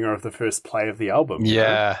doppelganger of the first play of the album.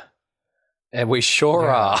 Yeah. And we sure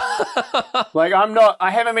are. Like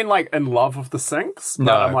I haven't been like in love with the syncs,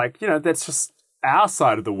 but I'm like, that's just our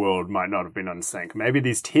side of the world might not have been on sync. Maybe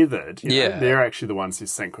these tethered, you know, they're actually the ones who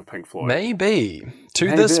sync with Pink Floyd. Maybe.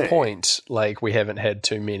 This point, like we haven't had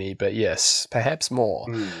too many, but yes, perhaps more.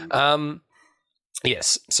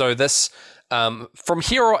 Yes. So this from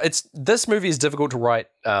here on, this movie is difficult to write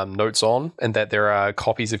notes on, and that there are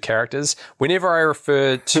copies of characters. Whenever I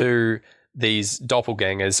refer to these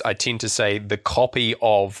doppelgangers, I tend to say the copy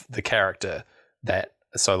of the character.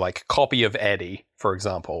 So like copy of Addie, for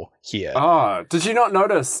example, here. Oh, did you not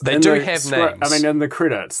notice? They do have names. I mean, in the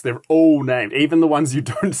credits, they're all named, even the ones you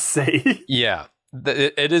don't see. Yeah.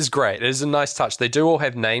 It is great. It is a nice touch. They do all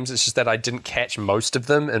have names. It's just that I didn't catch most of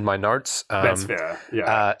them in my notes. That's fair.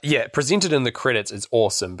 Yeah. Presented in the credits is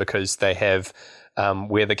awesome because they have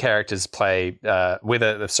where the characters play,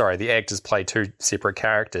 the actors play 2 separate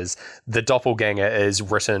characters. The doppelganger is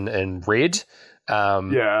written in red,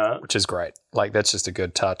 which is great. Like that's just a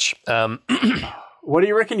good touch. What do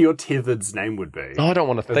you reckon your tethered's name would be? Oh, I don't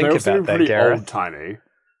want to think about that, Gareth. Old timey.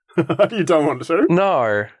 You don't want to?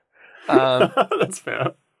 No. That's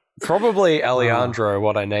fair. Probably Alejandro,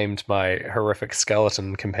 what I named my horrific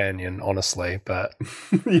skeleton companion, honestly, but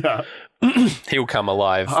Yeah. he'll come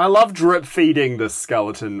alive. I love drip feeding the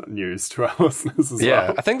skeleton news to our listeners as Yeah,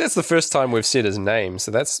 well. I think that's the first time we've said his name,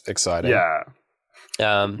 so that's exciting. Yeah.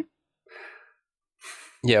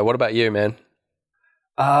 Yeah, what about you, man?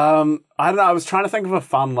 I don't know. I was trying to think of a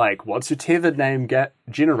fun, like, what's your tethered name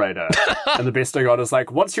generator? And the best I got is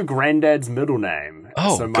like, what's your granddad's middle name?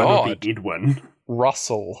 Oh, so mine God. would be Edwin.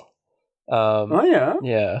 Russell. Oh,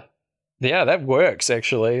 yeah. Yeah, that works,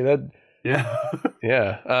 actually. Yeah.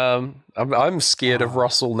 Yeah. I'm scared of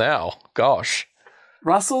Russell now. Gosh.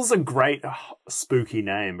 Russell's a great spooky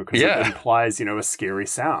name because it implies, a scary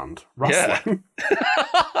sound. Rustling.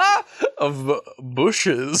 Yeah. Of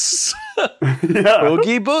bushes. Yeah.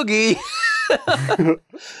 Boogie boogie.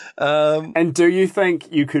 And do you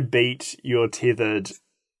think you could beat your tethered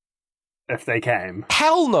if they came?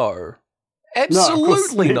 Hell no.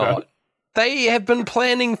 Absolutely not. They have been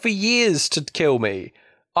planning for years to kill me.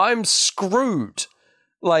 I'm screwed.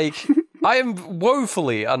 Like, I am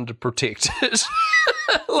woefully underprotected.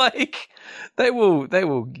 Like, they will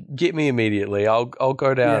get me immediately. I'll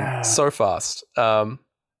go down so fast.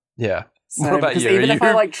 Yeah. Same, what about you? Even if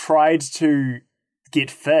I tried to get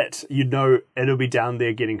fit, it'll be down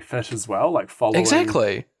there getting fit as well, like following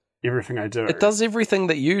everything I do. It does everything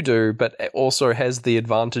that you do, but it also has the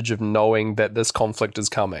advantage of knowing that this conflict is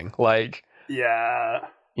coming. Like, yeah.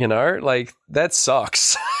 Like, that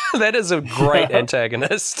sucks. That is a great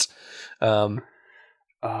antagonist.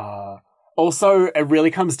 Also, it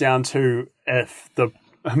really comes down to if the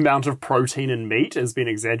amount of protein in meat has been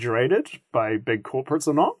exaggerated by big corporates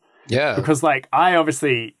or not. Yeah. Because, like, I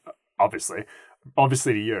obviously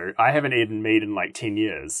to you, I haven't eaten meat in like 10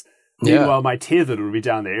 years. Meanwhile, my tethered will be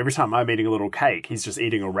down there. Every time I'm eating a little cake, he's just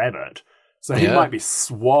eating a rabbit. So he might be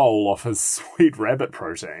swole off his sweet rabbit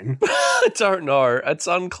protein. I don't know. It's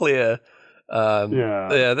unclear.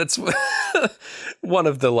 Yeah, that's one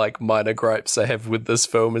of the like minor gripes I have with this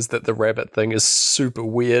film is that the rabbit thing is super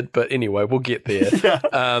weird. But anyway, we'll get there.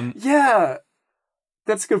 Yeah,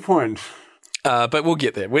 that's a good point. But we'll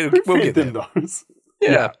get there. We'll get there. Those.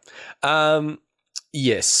 Yeah.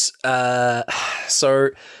 Yes. So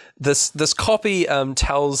this copy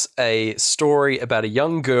tells a story about a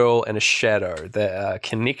young girl and a shadow that are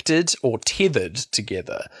connected or tethered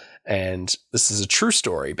together. And this is a true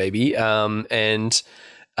story, baby. And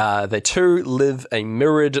they two live a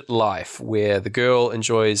mirrored life where the girl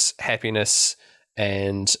enjoys happiness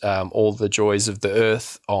and all the joys of the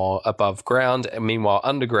earth are above ground. And meanwhile,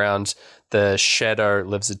 underground, the shadow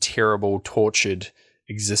lives a terrible, tortured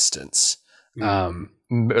existence.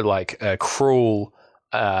 Like a cruel,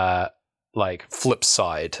 like flip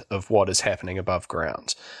side of what is happening above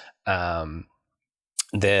ground.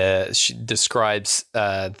 She describes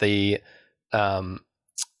the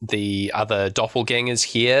other doppelgangers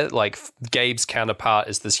here. Like Gabe's counterpart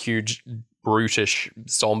is this huge, brutish,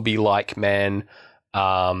 zombie-like man.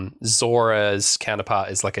 Zora's counterpart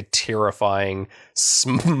is like a terrifying,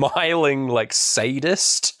 smiling, like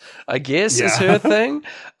sadist, I guess, is her thing.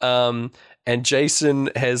 And Jason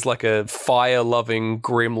has like a fire-loving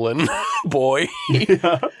gremlin boy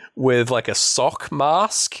with like a sock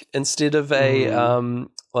mask instead of a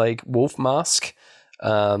like wolf mask.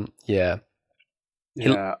 Yeah.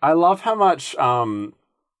 I love how much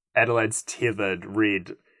Adelaide's tethered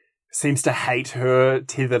Red seems to hate her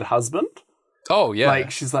tethered husband. Oh yeah,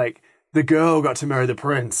 like she's like the girl got to marry the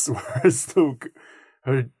prince, whereas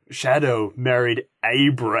her shadow married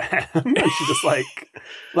Abraham. And she just like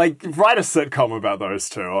write a sitcom about those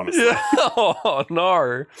two, honestly. Yeah. Oh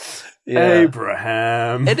no,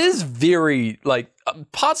 Abraham. It is very like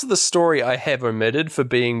parts of the story I have omitted for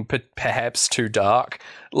being perhaps too dark.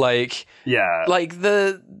 Like like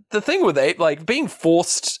the thing with it, like being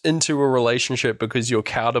forced into a relationship because your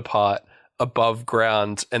counterpart above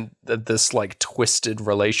ground and this like twisted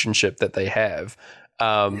relationship that they have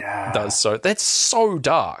does so. That's so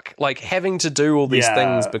dark. Like having to do all these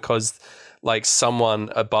things because like someone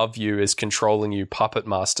above you is controlling you puppet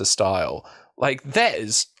master style. Like that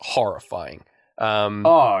is horrifying.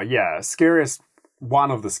 Scariest. One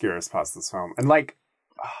of the scariest parts of this film. And like,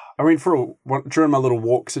 I mean, during my little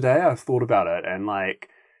walk today, I thought about it and like,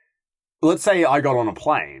 let's say I got on a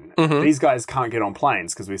plane. Mm-hmm. These guys can't get on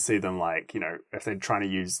planes because we see them like, if they're trying to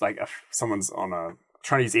use, like, if someone's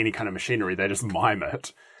trying to use any kind of machinery, they just mime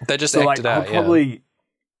it. They just act it out,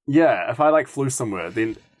 if I like flew somewhere,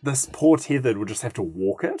 then this poor tethered would just have to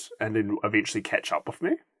walk it and then eventually catch up with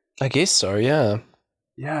me. I guess so, yeah.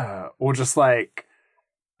 Yeah, or just like,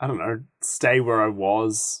 I don't know, stay where I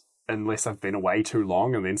was unless I've been away too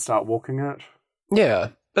long and then start walking it. Yeah.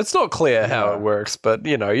 It's not clear how it works, but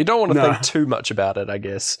you don't want to No. think too much about it, I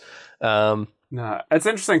guess. No, it's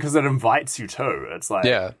interesting because it invites you too. It's like,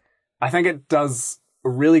 Yeah. I think it does a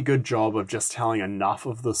really good job of just telling enough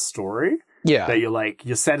of the story Yeah. that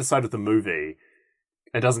you're satisfied with the movie.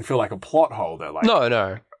 It doesn't feel like a plot hole. They're like,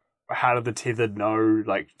 No. how did the Tethered know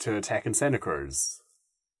to attack in Santa Cruz?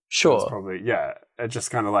 It's Sure. probably, it just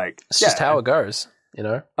kind of like, It's just how it goes, I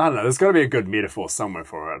don't know. There's got to be a good metaphor somewhere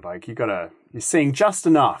for it. Like you're seeing just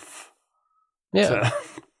enough. Yeah.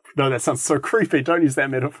 No, that sounds so creepy. Don't use that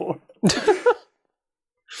metaphor.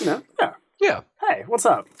 Yeah. Yeah. Hey, what's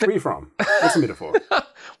up? Where are you from? What's a metaphor?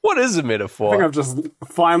 What is a I think metaphor? I've just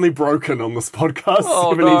finally broken on this podcast.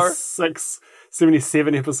 Oh, no.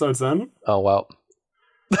 77 episodes in. Oh, well.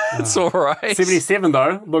 It's all right. 77,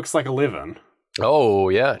 though, looks like 11. Oh,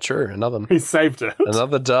 yeah, true. He saved it.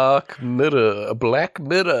 Another dark mirror, a black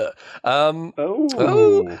mirror.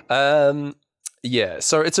 Oh. Yeah,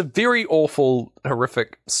 so it's a very awful,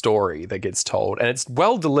 horrific story that gets told, and it's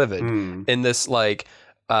well delivered in this, like,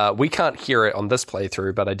 we can't hear it on this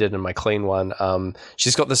playthrough, but I did in my clean one.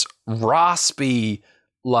 She's got this raspy,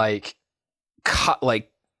 like,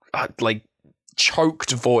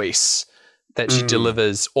 choked voice that she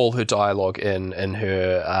delivers all her dialogue in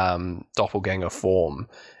her doppelganger form,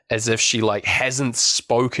 as if she like hasn't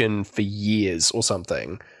spoken for years or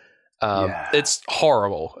something. It's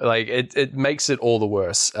horrible. Like it makes it all the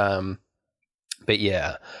worse. But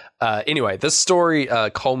yeah. Anyway, this story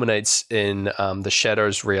culminates in the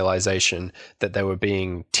Shadow's realization that they were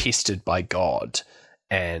being tested by God,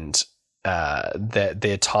 and that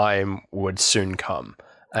their time would soon come.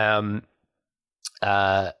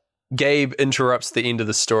 Gabe interrupts the end of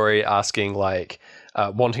the story, asking like,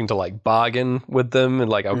 wanting to like bargain with them, and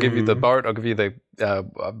like, I'll give you the boat, I'll give you the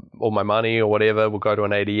all my money or whatever. We'll go to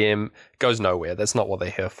an ADM. Goes nowhere. That's not what they're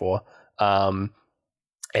here for.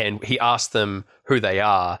 And he asked them who they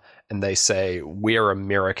are, and they say, "We're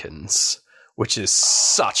Americans," which is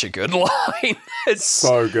such a good line. It's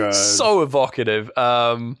So good. so evocative.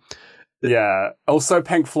 Yeah. Also,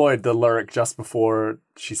 Pink Floyd, the lyric just before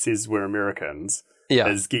she says we're Americans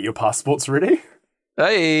is "Get your passports ready."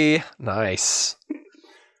 Hey, nice.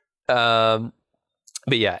 But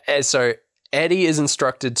yeah, so Addie is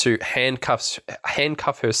instructed to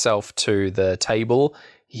handcuff herself to the table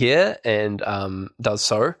here, and does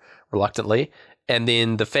so reluctantly. And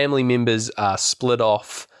then the family members are split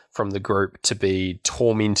off from the group to be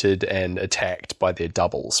tormented and attacked by their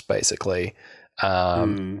doubles, basically.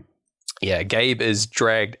 Yeah, Gabe is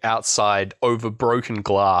dragged outside over broken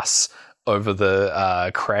glass over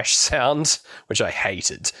the crash sound, which I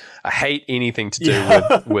hated. I hate anything to do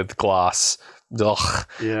with glass. Ugh.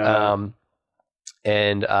 Yeah.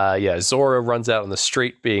 Zora runs out on the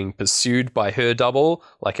street being pursued by her double,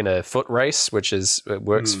 like in a foot race, which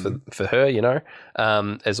works for her,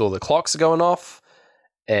 as all the clocks are going off.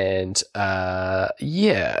 And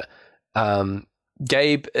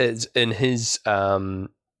Gabe is in his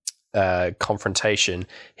confrontation.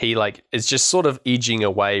 He like is just sort of edging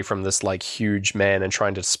away from this like huge man and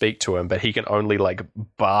trying to speak to him, but he can only like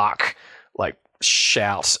bark, like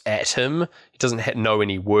shout at him. He doesn't know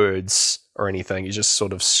any words or anything. He just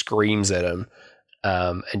sort of screams at him.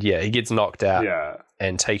 He gets knocked out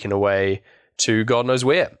and taken away to God knows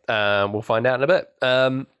where. We'll find out in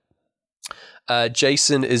a bit.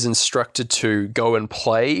 Jason is instructed to go and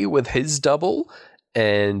play with his double,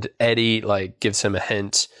 and Addie like gives him a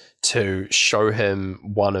hint to show him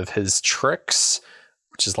one of his tricks,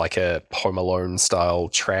 which is like a Home Alone style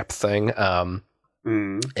trap thing.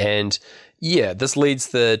 And yeah, this leads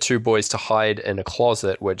the two boys to hide in a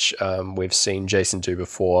closet, which we've seen Jason do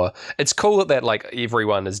before. It's cool that like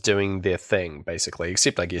everyone is doing their thing, basically,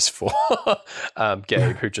 except I guess for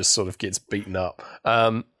Gabe, who just sort of gets beaten up.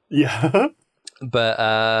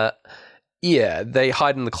 But they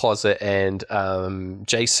hide in the closet, and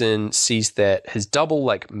Jason sees that his double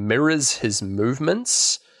like mirrors his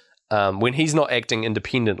movements. When he's not acting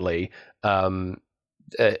independently,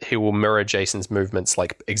 he will mirror Jason's movements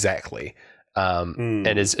like exactly, and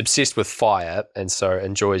is obsessed with fire, and so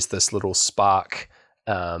enjoys this little spark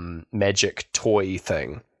magic toy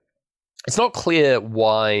thing. It's not clear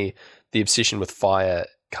why the obsession with fire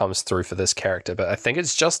comes through for this character, but I think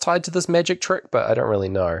it's just tied to this magic trick, but I don't really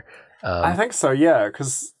know. I think so, yeah,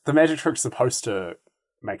 because the magic trick's supposed to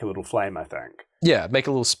make a little flame, I think. Yeah, make a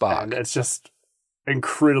little spark. And it's just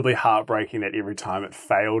incredibly heartbreaking that every time it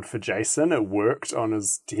failed for Jason, it worked on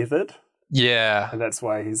his tethered. Yeah. And that's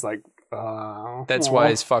why he's like, that's why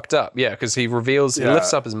he's fucked up. Yeah, because he reveals, he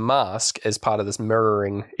lifts up his mask as part of this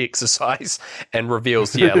mirroring exercise and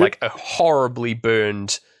reveals, like a horribly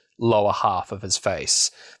burned lower half of his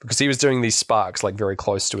face, because he was doing these sparks like very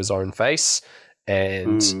close to his own face,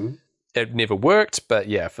 and it never worked. But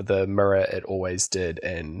yeah, for the mirror, it always did,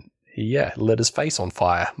 and he lit his face on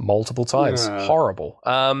fire multiple times. Horrible.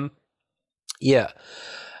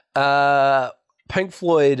 Pink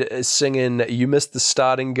Floyd is singing "You Missed the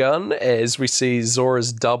Starting Gun" as we see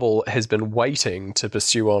Zora's double has been waiting to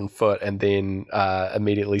pursue on foot, and then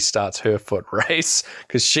immediately starts her foot race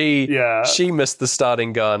because she missed the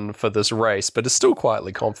starting gun for this race, but is still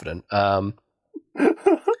quietly confident.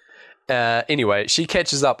 Anyway, she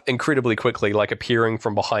catches up incredibly quickly, like appearing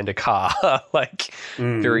from behind a car, like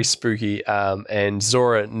very spooky. And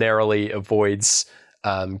Zora narrowly avoids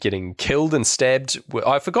getting killed and stabbed.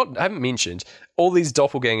 I haven't mentioned, all these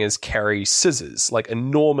doppelgangers carry scissors, like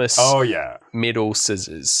enormous metal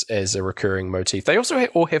scissors as a recurring motif. They also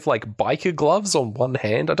all have like biker gloves on one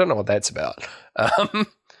hand. I don't know what that's about.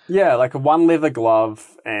 Like a one leather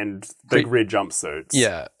glove and big red jumpsuits.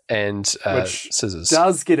 Yeah, and which scissors.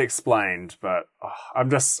 Does get explained, but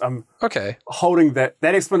I'm okay. Holding that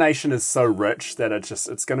explanation is so rich that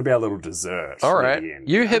it's going to be a little dessert. All right,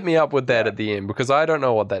 you hit me up with that at the end because I don't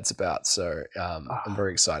know what that's about, so I'm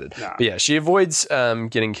very excited. No. But yeah, she avoids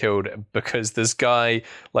getting killed because this guy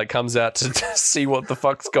like comes out to see what the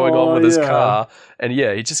fuck's going on with his car, and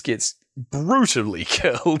he just gets brutally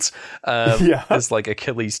killed. It's like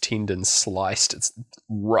Achilles tendon sliced. It's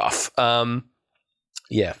rough. For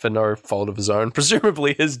no fault of his own.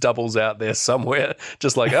 Presumably his double's out there somewhere,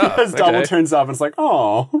 just like, his double turns up and it's like,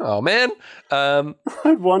 oh man. I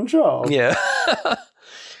had one job. Yeah.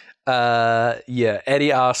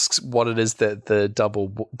 Eddie asks what it is that the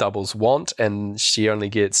doubles want, and she only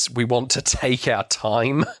gets, "We want to take our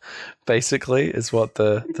time," basically, is what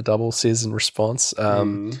the double says in response.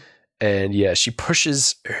 And she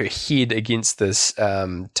pushes her head against this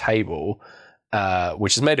table,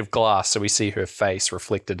 which is made of glass, so we see her face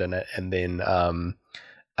reflected in it, and then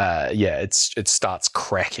it starts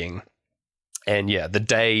cracking. And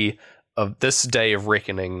this day of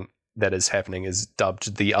reckoning that is happening is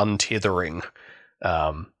dubbed the untethering.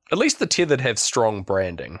 At least the tethered have strong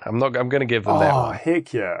branding. I'm going to give them that one. Oh,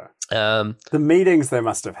 heck yeah. The meetings they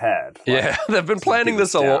must have had. They've been planning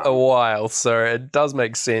this a while, so it does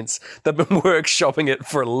make sense. They've been workshopping it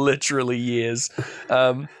for literally years.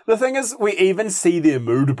 The thing is, we even see their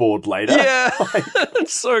mood board later. Yeah,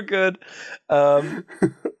 it's so good. So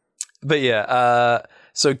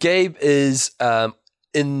Gabe is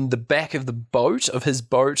in the back of his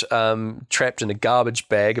boat, trapped in a garbage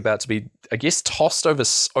bag, about to be, I guess, tossed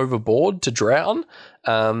overboard to drown.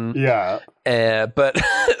 But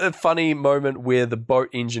a funny moment where the boat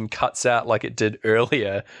engine cuts out like it did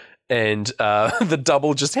earlier, and the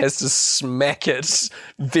double just has to smack it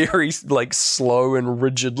very like slow and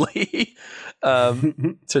rigidly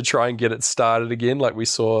to try and get it started again, like we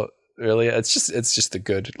saw earlier. It's just a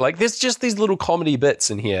good, like, there's just these little comedy bits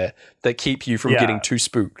in here that keep you from getting too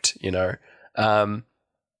spooked, you know.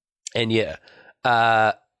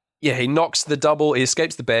 He knocks the double, he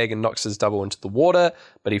escapes the bag and knocks his double into the water,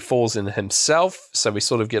 but he falls in himself, so we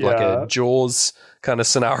sort of get like a Jaws kind of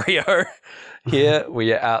scenario here, where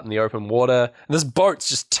you're out in the open water, and this boat's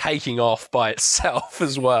just taking off by itself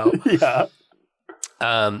as well.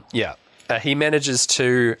 He manages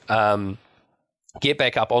to get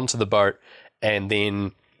back up onto the boat and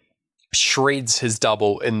then shreds his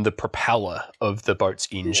double in the propeller of the boat's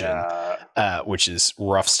engine, which is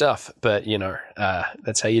rough stuff. But, you know,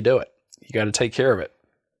 that's how you do it. You got to take care of it.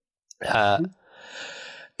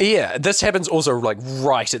 This happens also like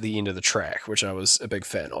right at the end of the track, which I was a big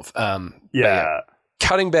fan of.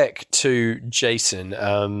 Cutting back to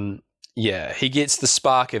Jason, he gets the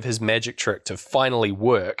spark of his magic trick to finally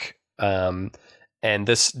work. And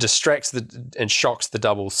this distracts and shocks the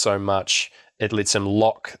double so much, it lets him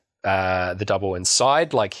lock the double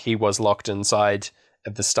inside, like he was locked inside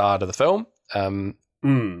at the start of the film,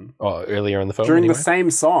 or earlier in the film. During the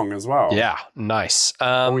same song as well. Yeah, nice.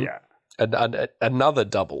 Another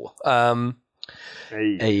double.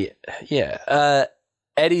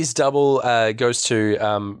 Eddie's double goes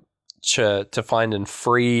to find and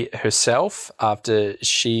free herself after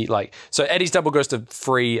she so Eddie's double goes to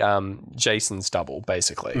free Jason's double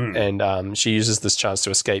basically, and she uses this chance to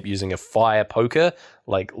escape using a fire poker,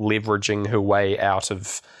 like leveraging her way out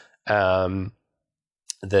of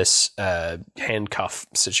this handcuff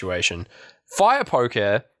situation. Fire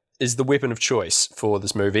poker is the weapon of choice for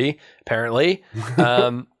this movie, apparently.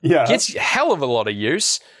 Gets a hell of a lot of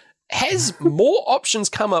use, has more options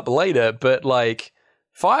come up later, but like,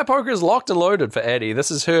 fire poker is locked and loaded for Eddie.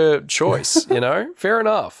 This is her choice, you know? Fair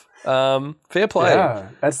enough. Fair play. Yeah,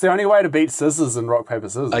 that's the only way to beat scissors and rock, paper,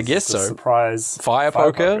 scissors. I guess It's a so. Surprise Fire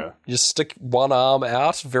poker. You stick one arm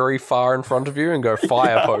out very far in front of you and go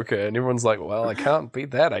fire poker. And everyone's like, well, I can't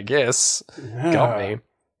beat that, I guess. Yeah. Got me.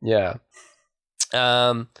 Yeah.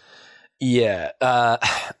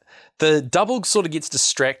 The double sort of gets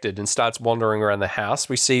distracted and starts wandering around the house.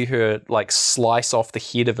 We see her like slice off the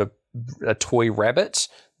head of a toy rabbit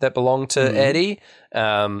that belonged to Eddie.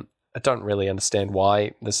 I don't really understand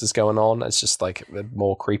why this is going on. It's just like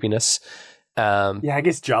more creepiness. Yeah, I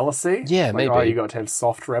guess jealousy. Yeah, like, maybe. Oh, you got to have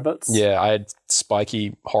soft rabbits. Yeah, I had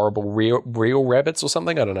spiky, horrible, real rabbits or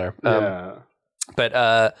something. I don't know. Yeah.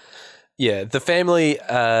 But the family,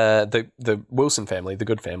 the Wilson family, the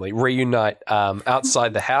good family, reunite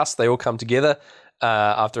outside the house. They all come together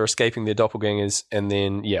after escaping their doppelgangers, and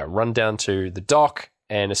then run down to the dock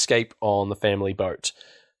and escape on the family boat.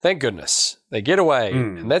 Thank goodness they get away,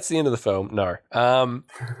 and that's the end of the film. No,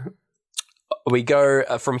 we go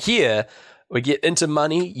from here. We get into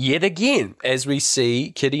money yet again as we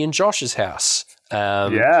see Kitty and Josh's house. Who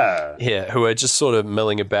are just sort of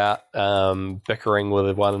milling about, bickering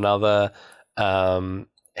with one another,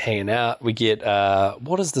 hanging out. We get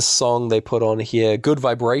what is the song they put on here? Good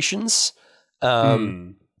Vibrations,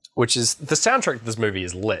 which is the soundtrack of this movie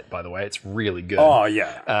is lit. By the way, it's really good. Oh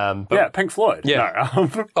yeah, Pink Floyd. Yeah. No,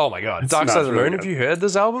 oh my god, Dark Side of the Moon. Have you heard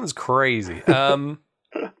this album? It's crazy.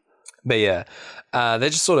 But yeah, they're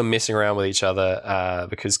just sort of messing around with each other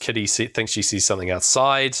because Kitty thinks she sees something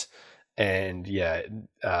outside. And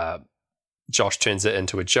Josh turns it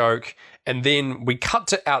into a joke. And then we cut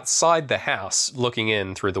to outside the house looking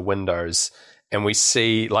in through the windows. And we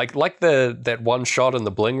see like that one shot in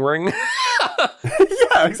the Bling Ring.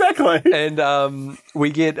 Yeah, exactly. And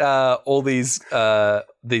we get all these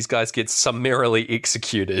guys get summarily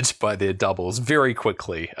executed by their doubles very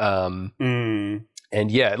quickly. And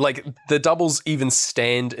like the doubles even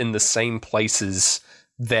stand in the same places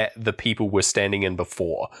that the people were standing in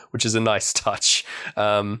before, which is a nice touch.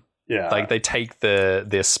 Like they take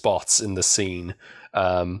their spots in the scene.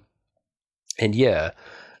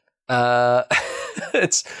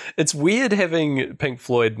 It's weird having Pink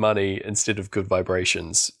Floyd Money instead of Good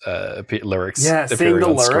Vibrations lyrics. Yeah, seeing the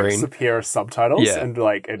lyrics screen. appear as subtitles and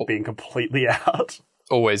like it being completely out.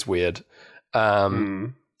 Always weird.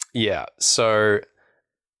 So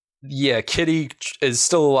Kitty is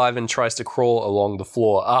still alive and tries to crawl along the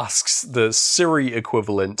floor, asks the Siri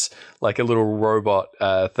equivalent, like a little robot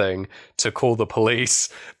thing, to call the police,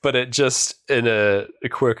 but it just, in a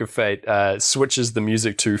quirk of fate, switches the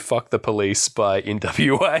music to Fuck the Police by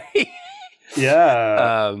NWA.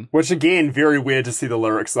 Which again, very weird to see the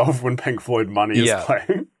lyrics of when Pink Floyd Money is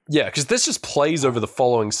playing. Yeah, because this just plays over the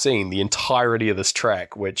following scene, the entirety of this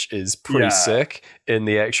track, which is pretty sick in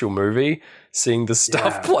the actual movie. Seeing the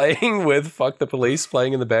stuff playing with Fuck the Police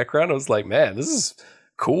playing in the background, I was like, man, this is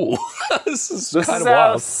cool. This is kind of our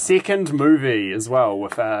wild. second movie as well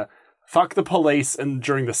with Fuck the Police and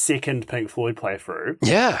during the second Pink Floyd playthrough.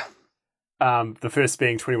 Yeah. The first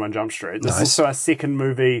being 21 Jump Street. This is also our second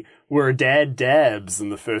movie where a dad dabs in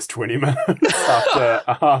the first 20 minutes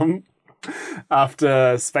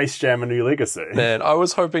after Space Jam: A New Legacy. Man, I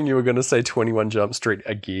was hoping you were going to say 21 Jump Street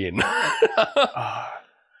again.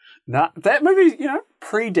 That movie,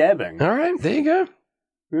 pre-dabbing. All right, there you go.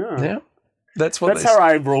 Yeah. That's how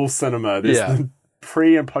I rule cinema. There's the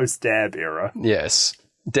pre and post dab era. Yes.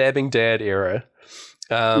 Dabbing dad era.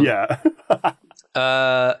 So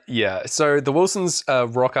the Wilsons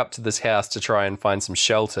rock up to this house to try and find some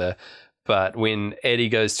shelter, but when Eddie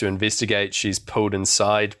goes to investigate, she's pulled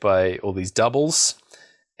inside by all these doubles,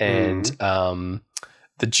 and the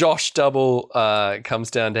Josh double comes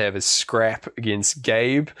down to have a scrap against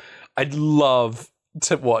Gabe. I love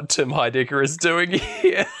what Tim Heidecker is doing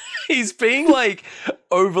here. He's being like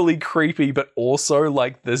overly creepy, but also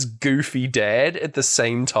like this goofy dad at the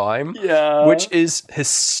same time. Yeah. Which is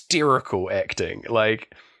hysterical acting.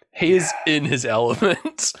 Like, he is in his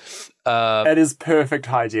element. It is perfect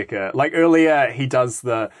Heidecker. Like earlier, he does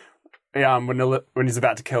the when he's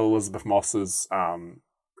about to kill Elizabeth Moss's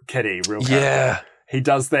Kitty, real character. Yeah. He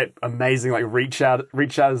does that amazing like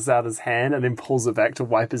reaches out his hand and then pulls it back to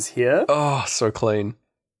wipe his hair. Oh, so clean.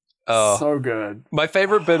 Oh, so good. My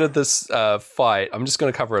favorite bit of this fight, I'm just going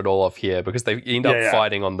to cover it all off here because they end up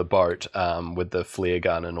fighting on the boat with the flare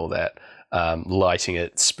gun and all that, lighting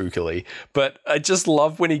it spookily. But I just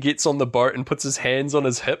love when he gets on the boat and puts his hands on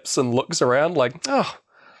his hips and looks around like, oh,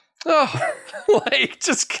 like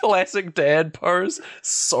just classic dad pose.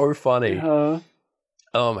 So funny.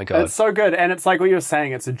 Oh my God. It's so good. And it's like what you were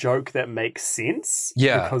saying, it's a joke that makes sense.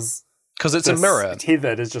 Yeah. Because Because it's a mirror.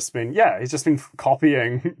 Tethered has just been, he's just been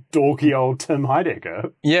copying dorky old Tim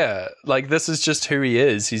Heidecker. Yeah, like this is just who he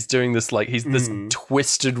is. He's doing this, like, he's this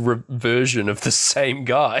twisted version of the same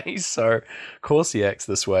guy. So, of course, he acts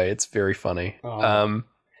this way. It's very funny.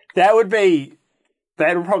 That would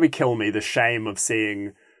probably kill me. The shame of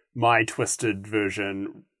seeing my twisted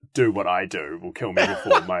version do what I do will kill me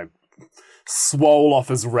before my swole off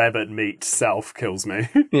his rabbit meat self kills me.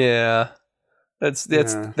 Yeah. That's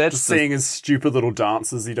just seeing his stupid little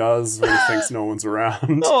dances he does when he thinks no one's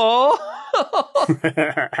around. Oh,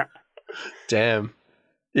 damn!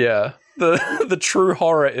 Yeah, the true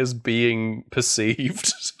horror is being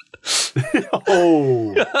perceived.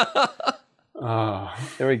 There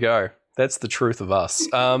we go. That's the truth of us.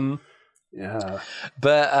 Yeah,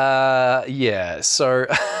 but So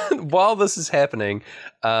while this is happening,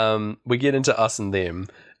 we get into Us and Them.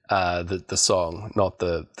 The song, not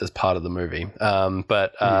this part of the movie.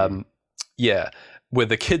 Where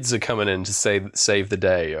the kids are coming in to save the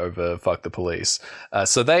day over Fuck the Police.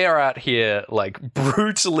 So they are out here like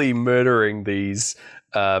brutally murdering these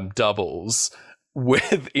doubles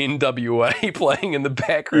with NWA playing in the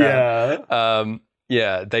background.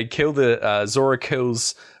 They kill Zora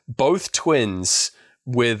kills both twins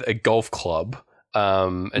with a golf club.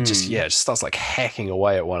 And just starts like hacking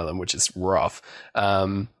away at one of them, which is rough.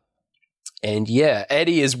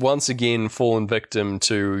 Eddie is once again fallen victim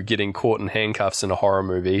to getting caught in handcuffs in a horror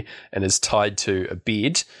movie and is tied to a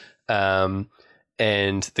bed.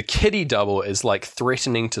 And the kitty double is like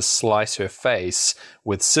threatening to slice her face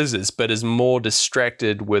with scissors, but is more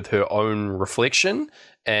distracted with her own reflection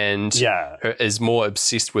and is more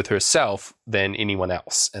obsessed with herself than anyone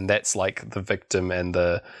else. And that's like the victim and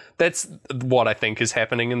that's what I think is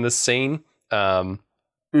happening in this scene.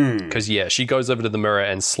 Because she goes over to the mirror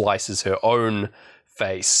and slices her own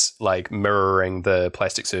face, like mirroring the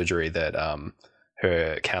plastic surgery that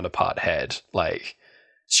her counterpart had. Like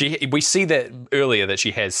we see that earlier that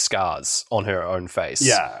she has scars on her own face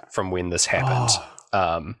from when this happened.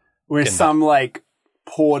 With some like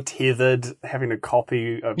poor tethered having to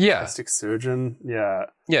copy a plastic surgeon. Yeah.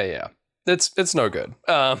 It's no good.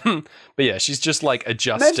 But she's just like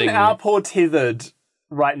adjusting. Imagine our poor tethered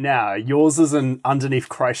right now. Yours is underneath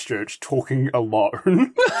Christchurch talking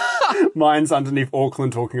alone. Mine's underneath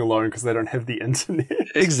Auckland talking alone because they don't have the internet.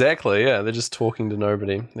 Exactly, yeah. They're just talking to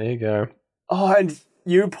nobody. There you go. Oh, and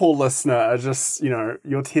you, poor listener, are just,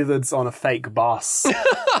 your tethered's on a fake bus.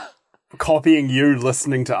 Copying you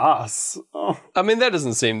listening to us. Oh. I mean,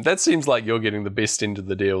 that seems like you're getting the best end of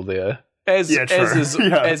the deal there. As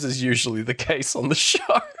is usually the case on the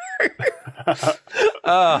show.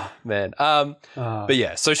 Man. But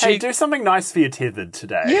yeah, so she... Hey, do something nice for your tethered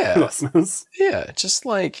today, listeners. Yeah, just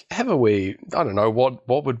like have a wee... I don't know,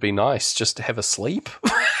 what would be nice? Just to have a sleep?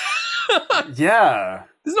 Yeah.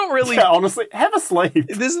 There's not really... Yeah, honestly, have a sleep.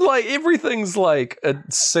 There's like, everything's like a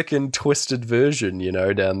sick and twisted version,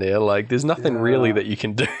 down there. Like, there's nothing really that you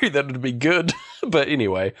can do that would be good. But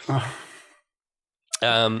anyway...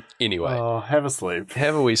 Anyway. Oh, have a sleep.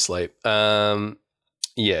 Have a wee sleep.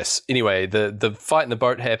 Yes. Anyway, the fight in the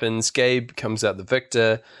boat happens. Gabe comes out the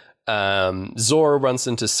victor. Zora runs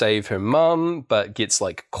in to save her mum, but gets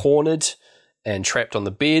like cornered and trapped on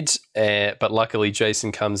the bed. But luckily,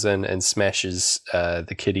 Jason comes in and smashes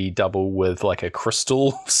the kitty double with like a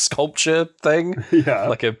crystal sculpture thing. Yeah.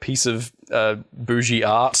 Like a piece of bougie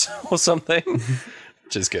art or something,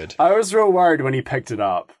 which is good. I was real worried when he picked it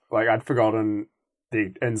up. Like, I'd forgotten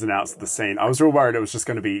the ins and outs of the scene. I was real worried it was just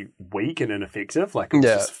going to be weak and ineffective, like it was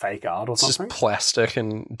just fake art or something. It's just plastic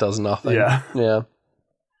and does nothing. Yeah.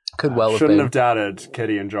 Could well have been. Shouldn't have doubted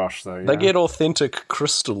Kitty and Josh, though. Yeah. They get authentic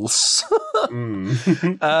crystals.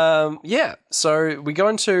 So we go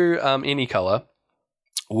into Any Colour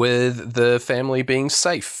with the family being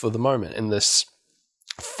safe for the moment in this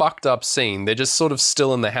fucked up scene. They're just sort of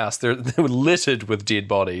still in the house. They were littered with dead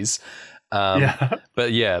bodies.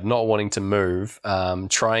 But not wanting to move,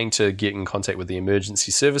 trying to get in contact with the emergency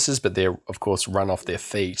services, but they're, of course, run off their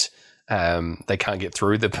feet. They can't get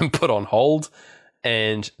through. They've been put on hold.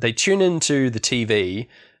 And they tune into the TV.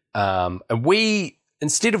 And we,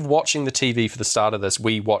 instead of watching the TV for the start of this,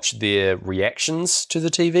 we watch their reactions to the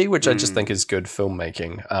TV, which I just think is good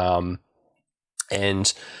filmmaking.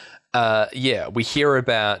 We hear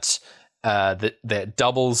about... that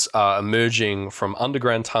doubles are emerging from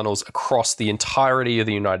underground tunnels across the entirety of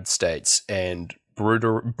the United States and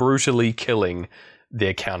brutally killing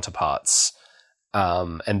their counterparts.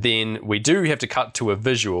 And then we do have to cut to a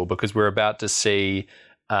visual because we're about to see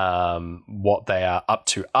what they are up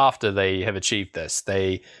to after they have achieved this.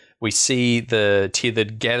 We see the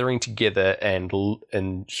tethered gathering together and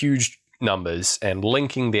huge numbers and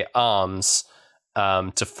linking their arms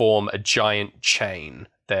to form a giant chain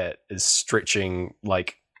that is stretching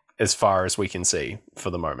like as far as we can see for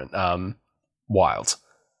the moment. Wild.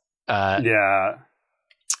 Yeah.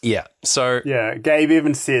 So Gabe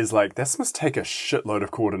even says like this must take a shitload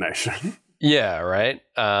of coordination. Yeah, right.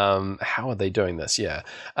 How are they doing this? Yeah.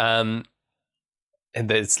 And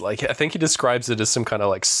it's like, I think he describes it as some kind of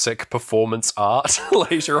like sick performance art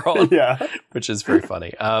later on. Yeah. Which is very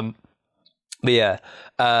funny.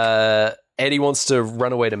 Eddie wants to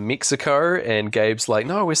run away to Mexico, and Gabe's like,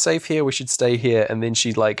 no, we're safe here. We should stay here. And then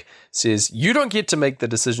she like says, you don't get to make the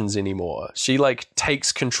decisions anymore. She like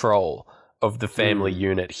takes control of the family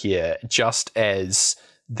unit here, just as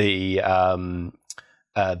their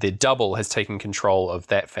double has taken control of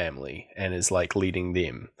that family and is like leading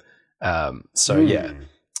them. As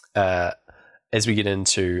we get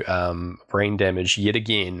into brain damage yet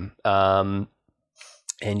again,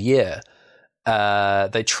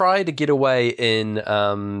 they try to get away in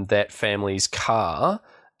that family's car,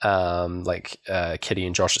 Kitty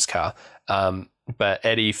and Josh's car. But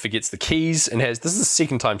Addie forgets the keys and this is the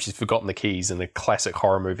second time she's forgotten the keys in a classic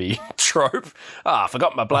horror movie trope. I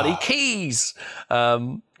forgot my bloody keys.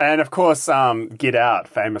 And of course, Get Out,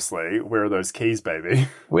 famously, where are those keys, baby?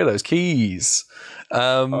 Where are those keys?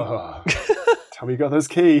 Tell me you got those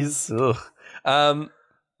keys. And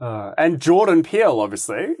Jordan Peele,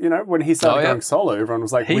 obviously, when he started going solo, everyone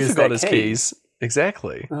was like, he where's forgot that his keys.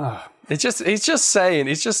 Exactly. He's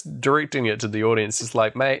just directing it to the audience. It's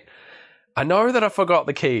like, mate, I know that I forgot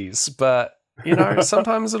the keys, but,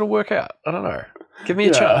 sometimes it'll work out. I don't know. Give me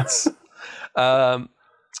a chance. So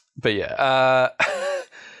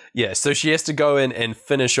she has to go in and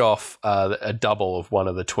finish off a double of one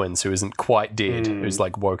of the twins who isn't quite dead, who's,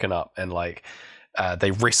 like, woken up, and, like,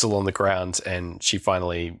 they wrestle on the ground, and she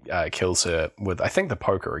finally kills her with, I think, the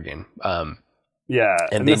poker again. And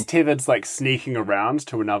then this Tevid's, like, sneaking around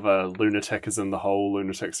to another lunatic is in the hole,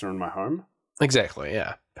 lunatics are in my home. Exactly,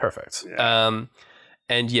 yeah. Perfect. Yeah.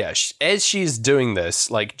 As she's doing this,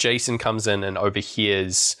 like, Jason comes in and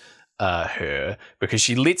overhears her because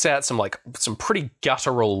she lets out some pretty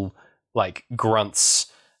guttural, like, grunts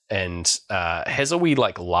and has a wee,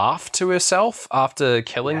 like, laugh to herself after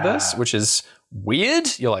killing this, which is weird.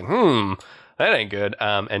 You're like, that ain't good.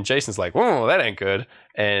 And Jason's like, that ain't good.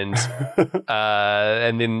 And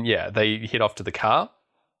and then they head off to the car.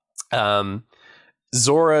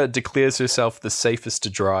 Zora declares herself the safest to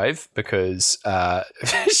drive because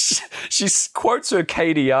she quotes her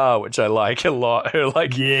KDR, which I like a lot. Her her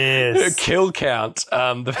kill count.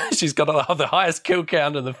 She's got the highest kill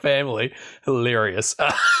count in the family. Hilarious.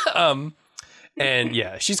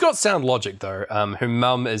 She's got sound logic though. Her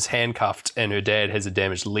mum is handcuffed and her dad has a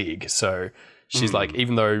damaged leg. So she's like,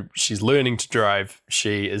 even though she's learning to drive,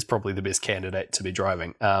 she is probably the best candidate to be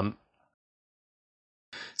driving.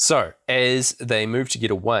 So, as they move to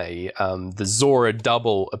get away, the Zora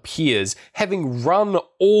double appears, having run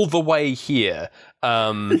all the way here.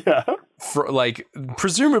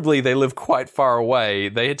 Presumably they live quite far away.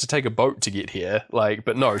 They had to take a boat to get here.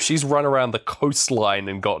 But no, she's run around the coastline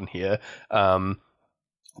and gotten here.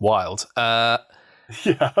 Wild.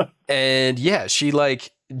 She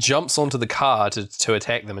jumps onto the car to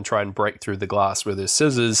attack them and try and break through the glass with her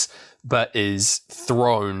scissors, but is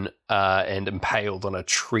thrown and impaled on a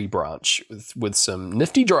tree branch with some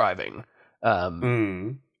nifty driving.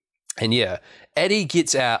 Eddie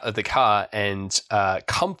gets out of the car and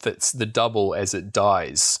comforts the double as it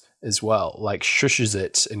dies as well, like shushes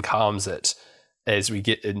it and calms it as we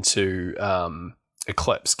get into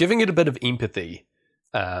Eclipse, giving it a bit of empathy,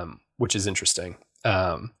 which is interesting.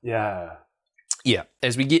 As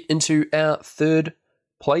we get into our third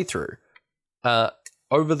playthrough,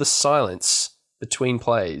 over the silence between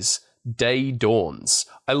plays, day dawns.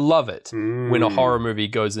 I love it when a horror movie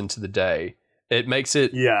goes into the day. It makes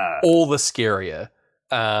it all the scarier.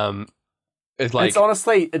 It's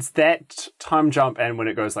honestly, it's that time jump and when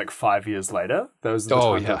it goes 5 years later, those are the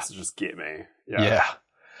time jumps that just get me.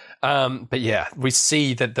 We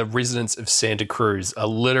see that the residents of Santa Cruz are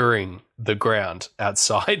littering the ground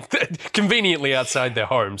outside, conveniently outside their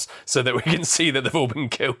homes, so that we can see that they've all been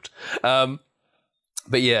killed.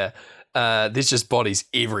 There's just bodies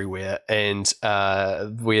everywhere, and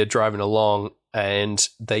we're driving along, and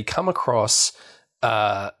they come across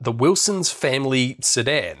the Wilson's family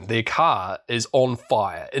sedan. Their car is on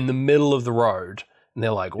fire in the middle of the road. And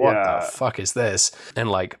they're like, what the fuck is this? And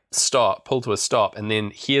pull to a stop, and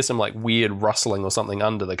then hear some weird rustling or something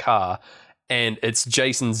under the car. And it's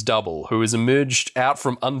Jason's double, who has emerged out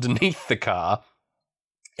from underneath the car.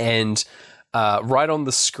 And right on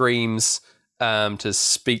the screams to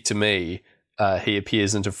speak to me, he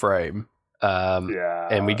appears into frame.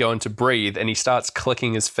 And we go into breathe, and he starts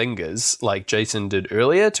clicking his fingers like Jason did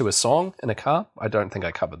earlier to a song in a car. I don't think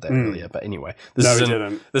I covered that earlier, but anyway, this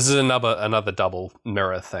is another double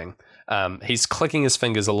mirror thing. He's clicking his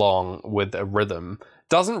fingers along with a rhythm.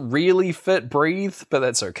 Doesn't really fit breathe, but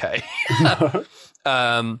that's okay.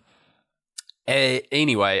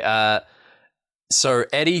 Anyway, so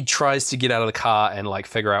Eddie tries to get out of the car and like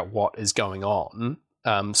figure out what is going on.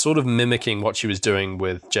 Sort of mimicking what she was doing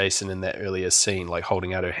with Jason in that earlier scene, like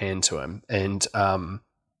holding out her hand to him. And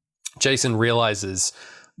Jason realizes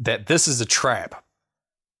that this is a trap,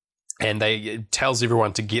 and tells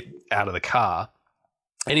everyone to get out of the car.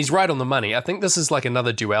 And he's right on the money. I think this is like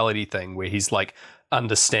another duality thing where he's like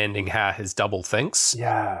understanding how his double thinks.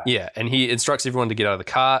 Yeah. Yeah, and he instructs everyone to get out of the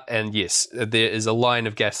car. And yes, there is a line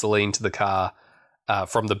of gasoline to the car,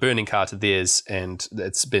 from the burning car to theirs, and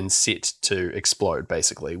it's been set to explode,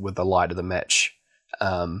 basically, with the light of the match.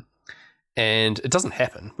 And it doesn't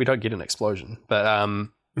happen. We don't get an explosion. But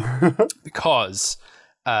because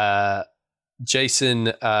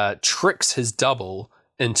Jason tricks his double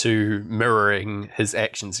into mirroring his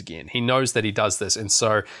actions again. He knows that he does this, and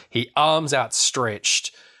so he, arms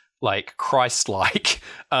outstretched, like Christ-like,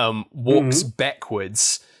 walks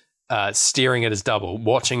backwards, staring at his double,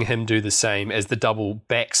 watching him do the same as the double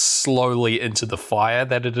backs slowly into the fire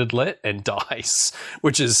that it had lit and dies,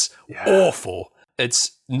 which is awful.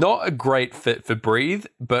 It's not a great fit for Breathe,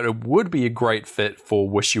 but it would be a great fit for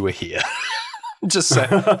Wish You Were Here. Just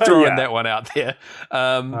throwing that one out there.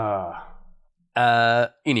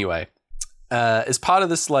 Anyway, as part of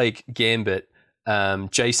this like gambit,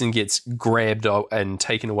 Jason gets grabbed and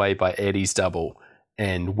taken away by Eddie's double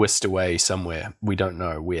and whisked away somewhere. We don't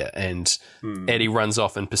know where. And Eddie runs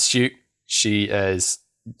off in pursuit. She is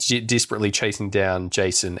desperately chasing down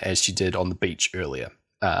Jason as she did on the beach earlier.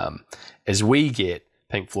 As we get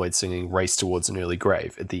Pink Floyd singing Race Towards an Early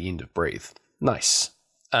Grave at the end of Breathe. Nice.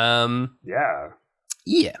 Yeah.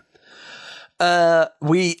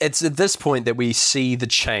 It's at this point that we see the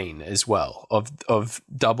chain as well of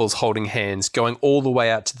doubles holding hands going all the way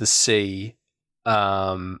out to the sea.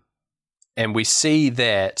 And we see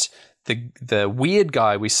that the weird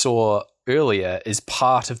guy we saw earlier is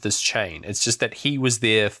part of this chain. It's just that he was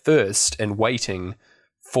there first and waiting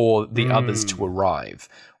for the others to arrive,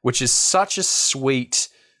 which is such a sweet,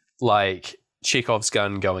 like, Chekhov's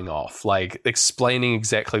gun going off, like explaining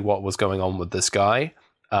exactly what was going on with this guy.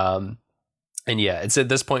 And yeah, it's at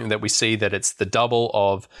this point that we see that it's the double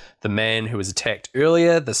of the man who was attacked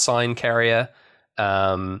earlier, the sign carrier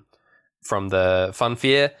from the fun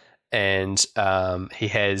fair. And he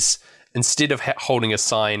has, instead of holding a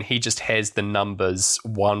sign, he just has the numbers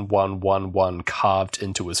 1111 carved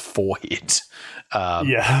into his forehead.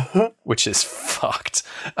 Which is fucked.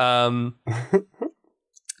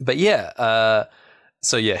 But yeah,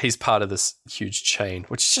 so yeah, he's part of this huge chain,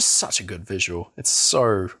 which is just such a good visual. It's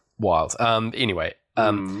so wild. Anyway,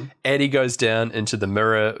 Addie goes down into the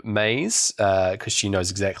mirror maze because she knows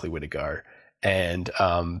exactly where to go, and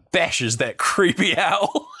bashes that creepy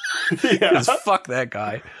owl. Because fuck that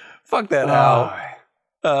guy. Fuck that owl.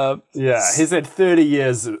 He's had 30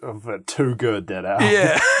 years of it too good, that owl.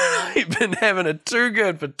 Yeah, he's been having it too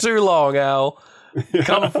good for too long, owl.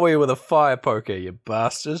 Coming for you with a fire poker, you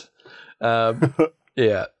bastard. And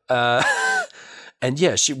yeah,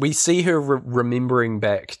 we see her remembering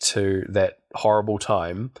back to that horrible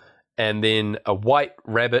time, and then a white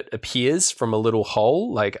rabbit appears from a little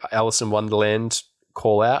hole, like Alice in Wonderland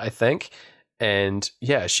call out, I think. And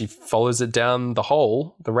yeah, she follows it down the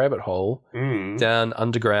rabbit hole, down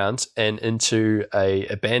underground and into a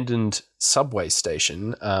abandoned subway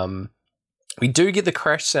station. We do get the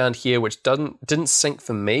crash sound here, which didn't sync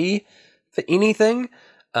for me for anything.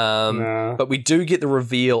 But we do get the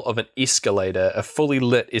reveal of an escalator, a fully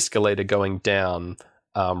lit escalator going down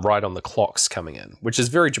right on the clocks coming in, which is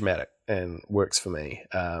very dramatic and works for me.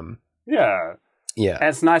 Yeah. And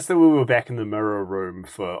it's nice that we were back in the mirror room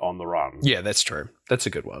for On the Run. Yeah, that's true. That's a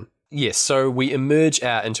good one. Yes, so we emerge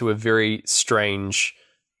out into a very strange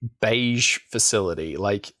beige facility,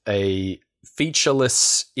 like a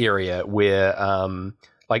featureless area where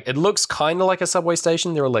like it looks kind of like a subway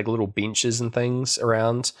station. There are like little benches and things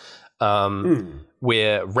around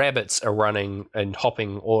where rabbits are running and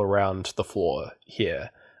hopping all around the floor here.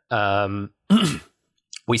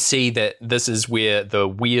 We see that this is where the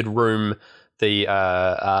weird room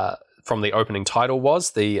from the opening title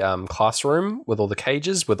was, the classroom with all the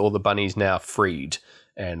cages, with all the bunnies now freed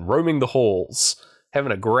and roaming the halls,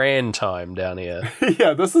 having a grand time down here.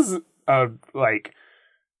 Yeah, this is a like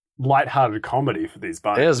lighthearted comedy for these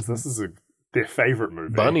bunnies. This is their favorite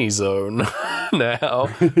movie. Bunny Zone now.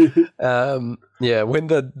 When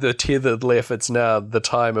the tethered left, it's now the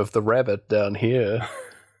time of the rabbit down here.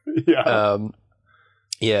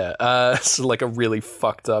 It's like a really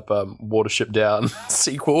fucked up Watership Down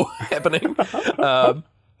sequel happening.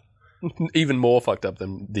 Even more fucked up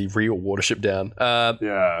than the real Watership Down.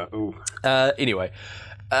 Anyway.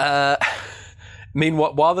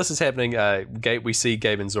 Meanwhile, while this is happening, we see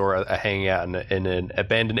Gabe and Zora are hanging out in an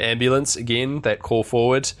abandoned ambulance again that call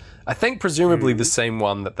forward. I think presumably the same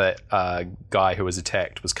one that guy who was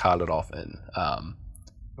attacked was carted off in. It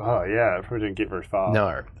probably didn't get very far.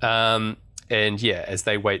 No. As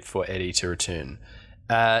they wait for Eddie to return.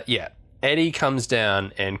 Eddie comes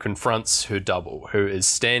down and confronts her double, who is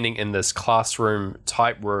standing in this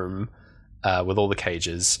classroom-type room with all the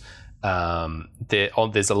cages.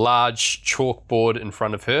 There's a large chalkboard in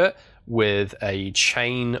front of her with a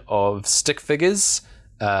chain of stick figures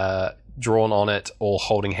drawn on it, all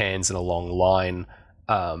holding hands in a long line.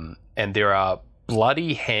 And there are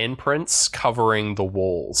bloody handprints covering the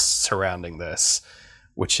walls surrounding this,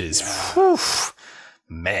 which is...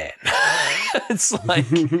 man. It's like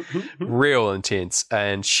real intense.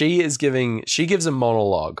 And she gives a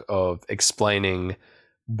monologue of explaining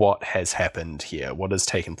what has happened here, what has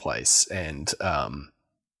taken place. And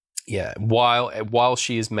while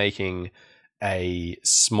she is making a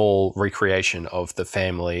small recreation of the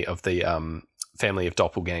family of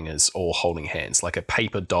doppelgangers all holding hands, like a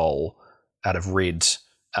paper doll out of red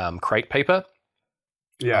crepe paper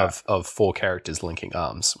of 4 characters linking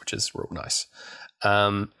arms, which is real nice.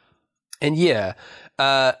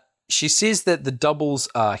 She says that the doubles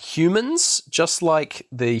are humans, just like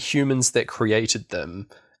the humans that created them.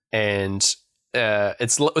 And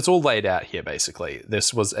it's all laid out here, basically.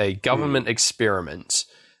 This was a government experiment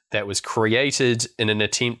that was created in an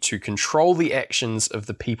attempt to control the actions of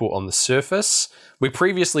the people on the surface. We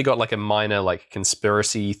previously got like a minor like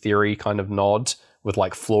conspiracy theory kind of nod with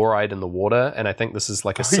like fluoride in the water. And I think this is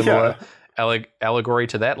like a similar... allegory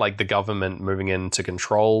to that, like the government moving in to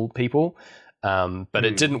control people. But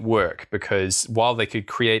it didn't work because while they could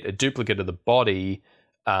create a duplicate of the body,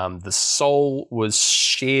 the soul was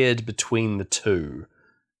shared between the two.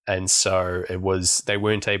 And so they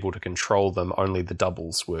weren't able to control them. Only the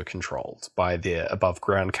doubles were controlled by their above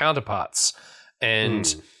ground counterparts. And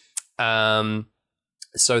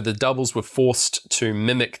so the doubles were forced to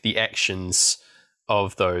mimic the actions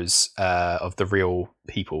of those of the real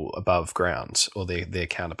people above ground, or their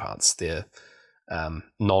counterparts, their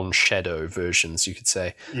non-shadow versions, you could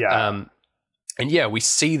say. We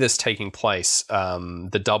see this taking place.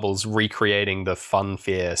 The doubles recreating the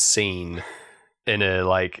funfair scene in a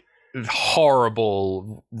like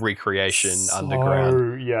horrible recreation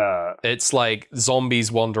underground. It's like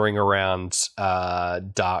zombies wandering around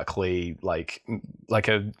darkly, like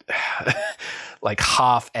a like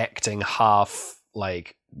half acting, half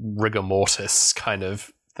like rigor mortis kind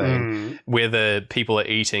of thing, where the people are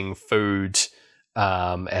eating food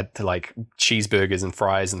at the, like cheeseburgers and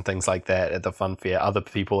fries and things like that at the fun fair. Other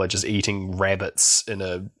people are just eating rabbits in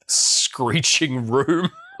a screeching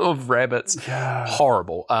room of rabbits.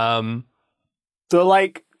 Horrible. The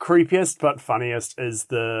like creepiest but funniest is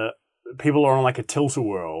the people are on like a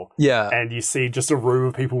tilt-a-whirl. And you see just a room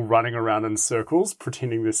of people running around in circles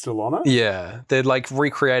pretending they're still on it. They're like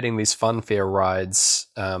recreating these fun fair rides,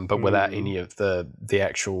 but without any of the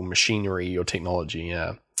actual machinery or technology.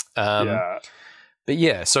 But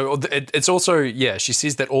so it's also, she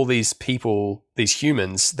says that all these people, these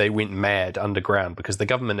humans, they went mad underground because the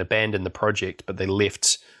government abandoned the project, but they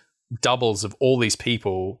left doubles of all these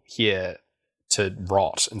people here to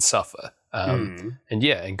rot and suffer.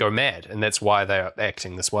 And go mad. And that's why they're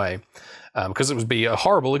acting this way. Because it would be a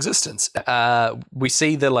horrible existence. We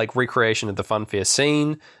see the like recreation of the funfair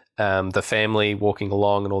scene, the family walking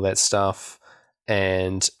along and all that stuff.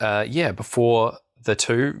 And before the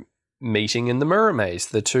two meeting in the mirror maze,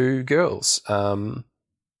 the two girls. After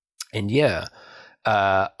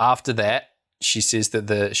that, she says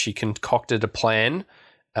that she concocted a plan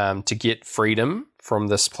to get freedom from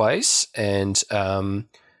this place. And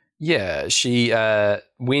she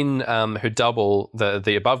when her double,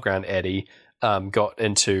 the above ground Eddie, got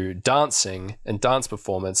into dancing and dance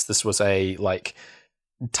performance, this was a like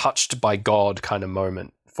touched by God kind of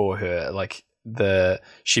moment for her. Like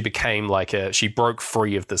she became like she broke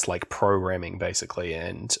free of this like programming basically,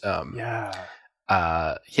 and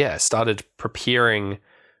started preparing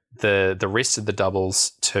the rest of the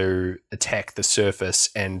doubles to attack the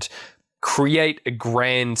surface and create a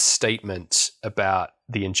grand statement about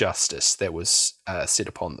the injustice that was set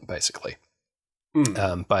upon them, basically.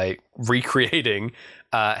 by recreating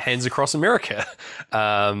Hands Across America.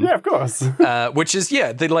 Yeah, of course. Which is,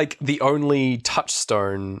 the only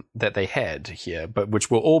touchstone that they had here, but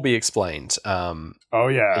which will all be explained. Oh,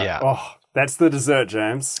 yeah. Yeah. Oh, that's the dessert,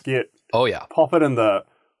 James. Oh, yeah. Pop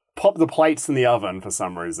the plates in the oven for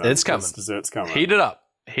some reason. It's coming. This dessert's coming. Heat it up.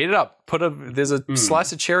 There's a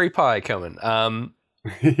slice of cherry pie coming.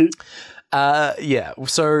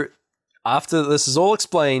 So after this is all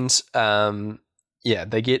explained,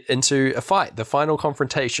 they get into a fight. The final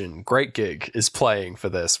confrontation, Great Gig, is playing for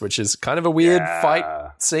this, which is kind of a weird fight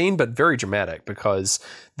scene, but very dramatic because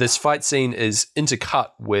this fight scene is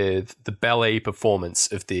intercut with the ballet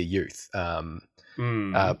performance of their youth.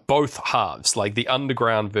 Both halves, like the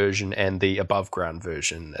underground version and the above ground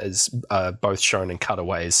version, is both shown in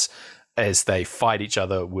cutaways as they fight each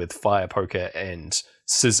other with fire poker and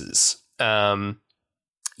scissors.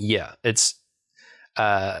 It's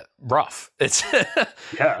rough. It's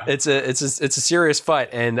it's a serious fight,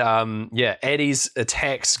 and Addie's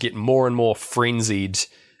attacks get more and more frenzied,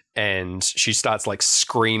 and she starts like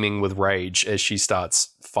screaming with rage as she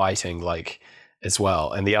starts fighting as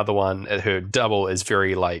well. And the other one, her double, is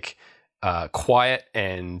very quiet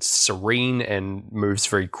and serene and moves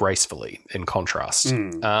very gracefully in contrast.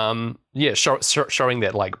 Showing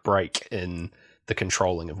that break in the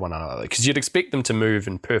controlling of one another, because you'd expect them to move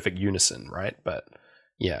in perfect unison, right? But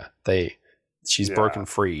she's broken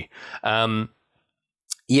free.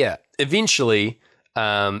 Eventually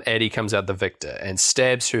Addie comes out the victor and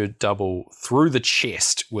stabs her double through the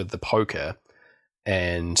chest with the poker,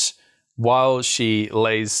 and while she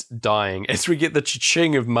lays dying, as we get the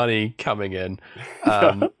cha-ching of money coming in,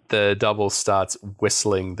 the double starts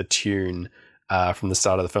whistling the tune from the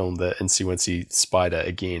start of the film, the Incy Wincy Spider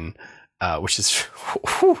again, which is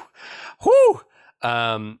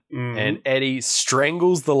and Addie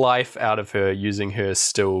strangles the life out of her using her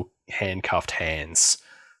still handcuffed hands.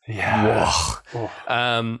 Yeah.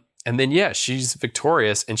 And then she's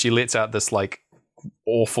victorious, and she lets out this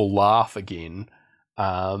awful laugh again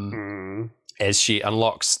as she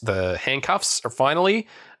unlocks the handcuffs. Finally,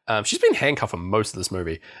 she's been handcuffed for most of this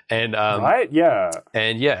movie, and right, yeah,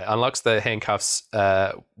 and unlocks the handcuffs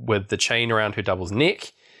with the chain around her double's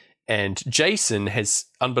neck. And Jason has,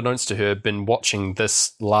 unbeknownst to her, been watching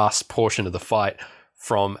this last portion of the fight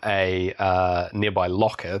from a nearby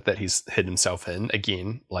locker that he's hid himself in,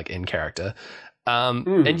 again, in character.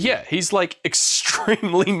 And he's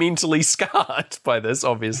extremely mentally scarred by this,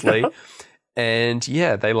 obviously. And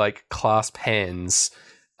they clasp hands,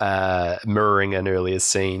 mirroring an earlier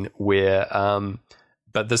scene where,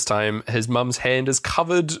 but this time his mum's hand is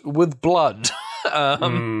covered with blood.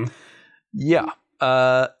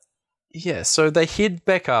 So they head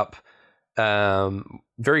back up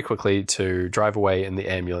very quickly to drive away in the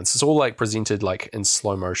ambulance. It's all presented in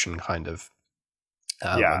slow motion, kind of,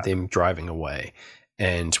 of them driving away.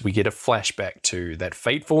 And we get a flashback to that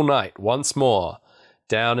fateful night once more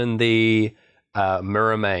down in the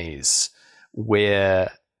mirror maze,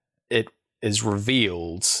 where it is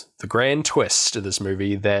revealed, the grand twist of this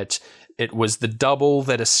movie, that it was the double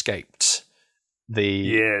that escaped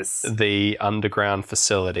the underground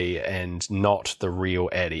facility and not the real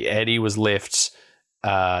Addie. Addie was left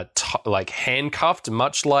handcuffed,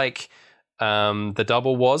 much like the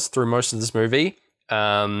double was through most of this movie.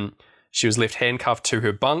 She was left handcuffed to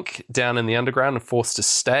her bunk down in the underground and forced to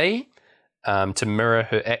stay to mirror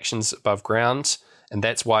her actions above ground. And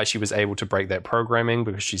that's why she was able to break that programming,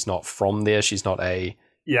 because she's not from there. She's not a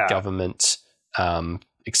government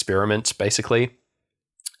experiment, basically.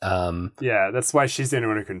 That's why she's the only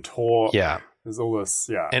one who can talk. There's all this,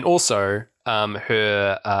 and also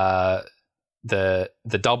her the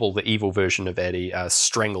double, the evil version of Addie,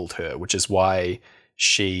 strangled her, which is why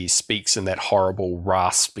she speaks in that horrible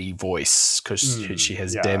raspy voice, because she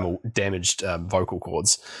has damaged vocal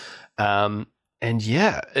cords.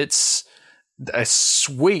 It's a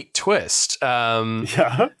sweet twist.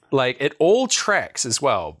 It all tracks as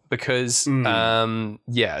well, because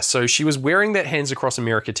so she was wearing that Hands Across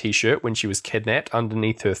America t-shirt when she was kidnapped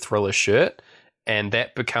underneath her Thriller shirt, and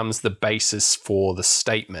that becomes the basis for the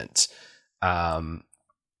statement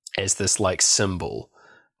as this symbol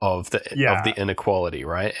of the inequality,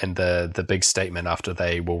 right? And the big statement after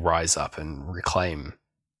they will rise up and reclaim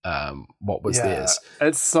what was theirs.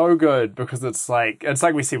 It's so good, because it's like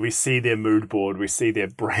we see their mood board, we see their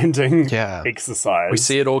branding exercise, we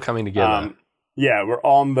see it all coming together. We're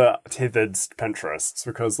on the tethered Pinterests,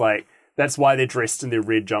 because that's why they're dressed in their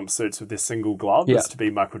red jumpsuits with their single glove, is to be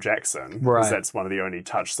Michael Jackson, because that's one of the only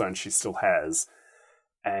touchstones she still has.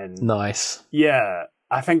 And nice.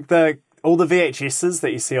 I think all the VHSs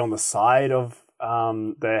that you see on the side of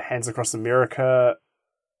the Hands Across America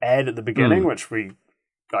ad at the beginning, which we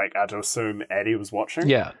had to assume Addie was watching.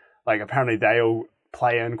 Yeah. Like, apparently they all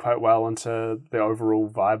play in quite well into the overall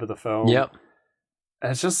vibe of the film. Yep.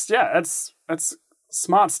 And it's just, it's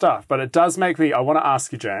smart stuff, but it does make me, I want to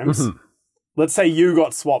ask you, James, let's say you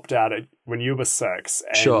got swapped out when you were 6,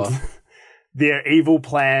 and Sure. their evil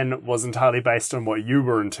plan was entirely based on what you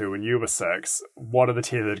were into when you were 6. What are the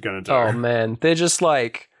Tethered going to do? Oh, man. They're just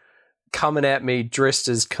like coming at me dressed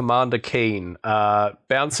as Commander Keen,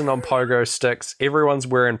 bouncing on pogo sticks. Everyone's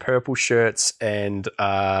wearing purple shirts and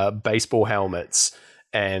baseball helmets.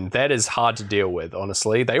 And that is hard to deal with,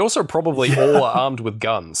 honestly. They also probably all are armed with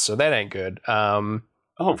guns, so that ain't good. Oh,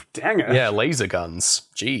 dang it. Yeah, laser guns.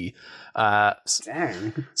 Gee.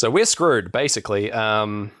 Dang. So we're screwed, basically.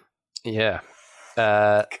 Yeah.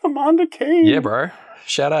 Commander Keen. Yeah, bro.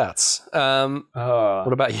 Shout outs.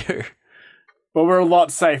 What about you? Well, we're a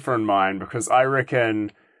lot safer in mine, because I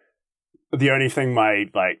reckon the only thing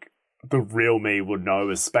the real me would know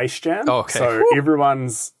is Space Jam. Oh, okay. So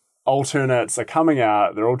everyone's alternates are coming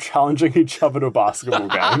out. They're all challenging each other to basketball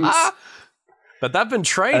games. But they've been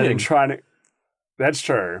training. That's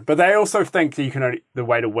true. But they also think that the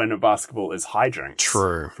way to win at basketball is hijinks.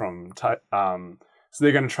 True. So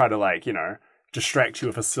they're going to try to, distract you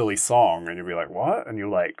with a silly song, and you'll be like, what? And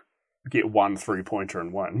you'll, get 1 3-pointer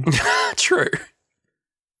and win. True.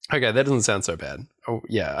 Okay, that doesn't sound so bad. Oh,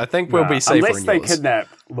 yeah, I think we'll be safer unless in they yours. kidnap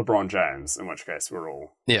LeBron James, in which case we're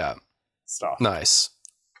all stuffed. Nice.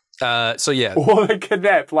 So, yeah. Or they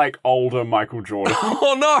kidnap, older Michael Jordan.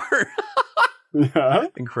 Oh, no! Yeah.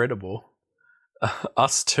 Incredible.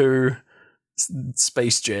 Us two,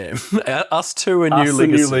 Space Jam. Us two, a new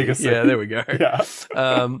legacy. Yeah, there we go. Yeah.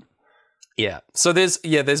 Yeah. So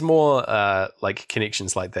there's more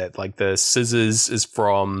connections like that. Like the scissors is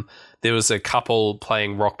from, there was a couple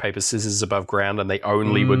playing rock paper scissors above ground, and they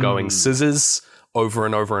only were going scissors over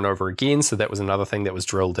and over and over again. So that was another thing that was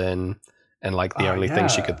drilled in, and the only thing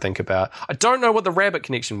she could think about. I don't know what the rabbit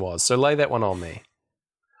connection was, so lay that one on me.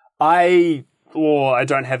 I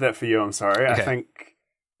don't have that for you. I'm sorry. Okay.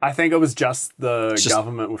 I think it was just the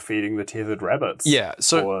government were feeding the tethered rabbits. Yeah.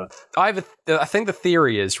 So I think the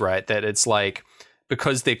theory is right that it's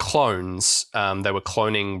because they're clones, they were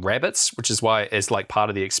cloning rabbits, which is why it's part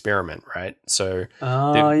of the experiment, right? So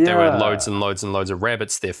there were loads and loads and loads of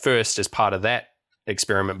rabbits there first as part of that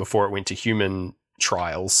experiment before it went to human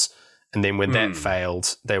trials. And then when that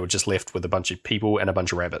failed, they were just left with a bunch of people and a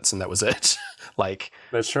bunch of rabbits, and that was it.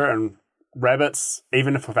 That's true. And rabbits,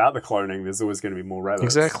 even if without the cloning, there's always going to be more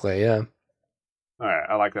rabbits. Exactly, yeah. All right,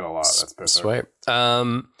 I like that a lot. That's perfect. Sweet.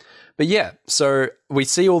 But yeah, so we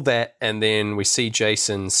see all that, and then we see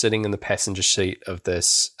Jason sitting in the passenger seat of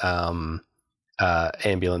this ambulance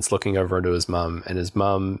looking over into his mum, and his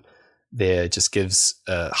mum there just gives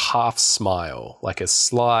a half smile, like a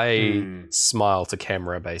sly smile to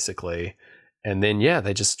camera, basically. And then,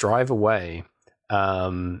 they just drive away.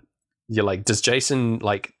 You're like, does Jason,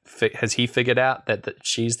 has he figured out that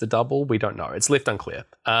she's the double? We don't know. It's left unclear.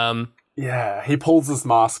 Yeah, he pulls his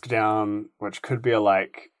mask down, which could be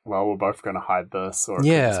we're both going to hide this, or it could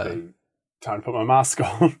just be time to put my mask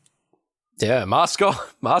on. Yeah, mask on,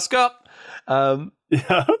 mask up.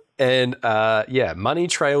 Yeah. And, money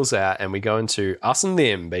trails out, and we go into Us and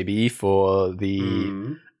Them, baby, for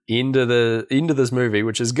the end of this movie,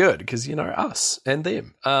 which is good, because, us and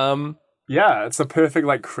them. Yeah, it's a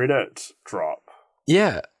perfect credit drop.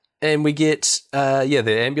 Yeah, and we get the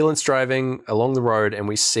ambulance driving along the road, and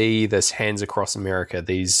we see this Hands Across America,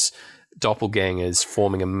 these doppelgangers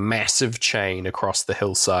forming a massive chain across the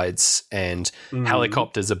hillsides, and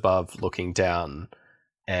helicopters above looking down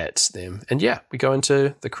at them. And we go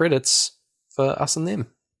into the credits for Us and Them.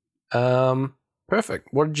 Perfect.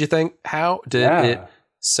 What did you think? How did it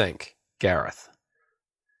sink, Gareth?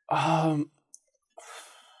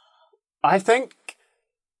 I think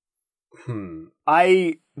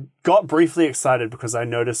I got briefly excited because I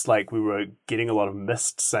noticed we were getting a lot of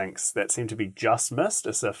missed syncs that seemed to be just missed,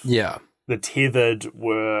 as if the tethered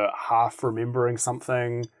were half remembering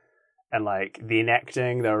something, and the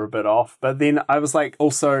enacting, they were a bit off. But then I was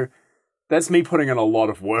also, that's me putting in a lot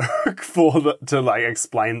of work to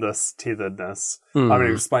explain this tetheredness.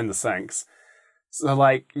 Explain the syncs. So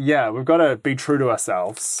we've got to be true to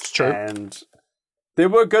ourselves. It's true. And there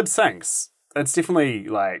were good syncs. It's definitely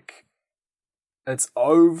it's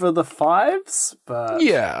over the 5s, but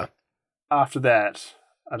after that,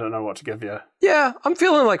 I don't know what to give you. Yeah, I'm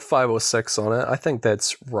feeling 5 or 6 on it. I think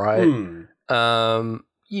that's right. I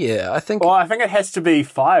think. Well, I think it has to be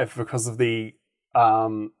 5 because of the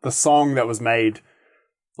song that was made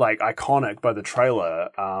like iconic by the trailer,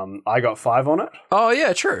 I got 5 on it. Oh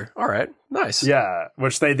yeah, true. All right, nice. Yeah,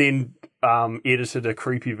 which they then edited a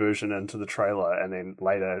creepy version into the trailer and then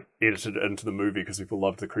later edited it into the movie because people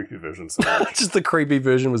loved the creepy version so much. Just the creepy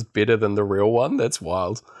version was better than the real one. That's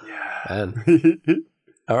wild. Yeah. Man.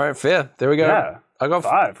 All right, fair. There we go. Yeah. I got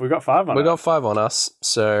 5. We got 5 on it. We got 5 on us.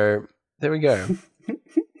 So there we go.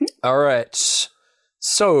 All right.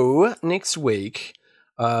 So next week,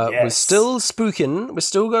 we're still spooking. We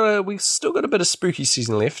still got a bit of spooky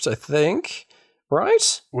season left, I think.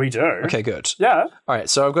 Right? We do. Okay, good. Yeah. All right.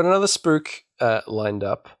 So I've got another spook lined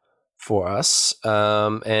up for us,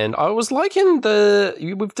 and I was liking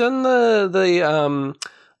we've done the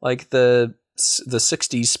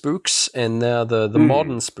 60s spooks and now the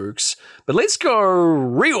modern spooks, but let's go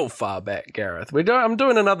real far back, Gareth. I'm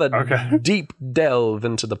doing another deep delve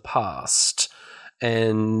into the past,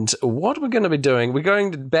 and what we're going to be doing, we're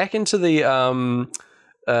going back into the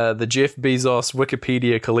Jeff Bezos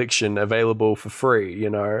Wikipedia collection available for free,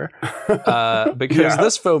 because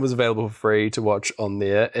this film is available for free to watch on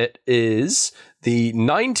there. It is the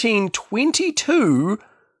 1922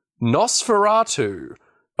 Nosferatu,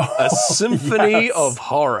 a symphony of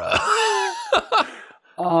horror.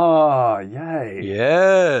 Oh, yay.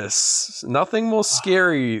 Yes. Nothing more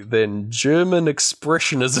scary than German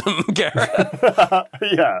expressionism, Gareth.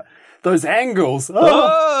 Yeah. Those angles.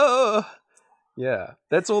 Oh! Yeah.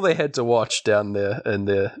 That's all they had to watch down there in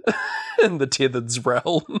the Tethed's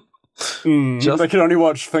realm. They can only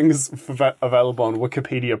watch things available on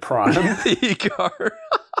Wikipedia Prime. There you go.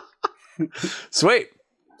 Sweet.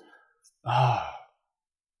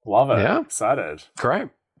 Love it. Yeah. Excited. Great.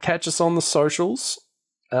 Catch us on the socials.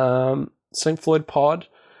 St. Floyd Pod.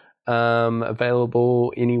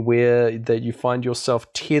 Available anywhere that you find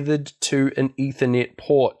yourself tethered to an Ethernet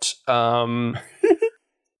port.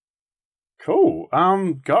 Cool.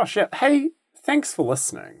 Gosh, yeah. Hey, thanks for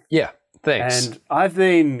listening. Yeah, thanks. And I've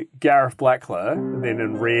been Gareth Blackler, and then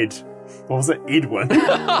in red, what was it? Edwin.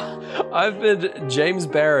 I've been James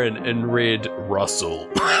Barron in red Russell.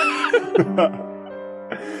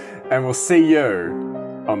 And we'll see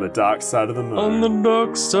you on the dark side of the moon. On the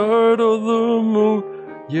dark side of the moon.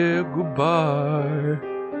 Yeah, goodbye.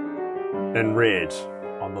 In red,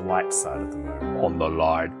 on the light side of the moon. On the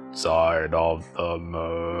light side of the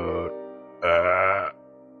moon.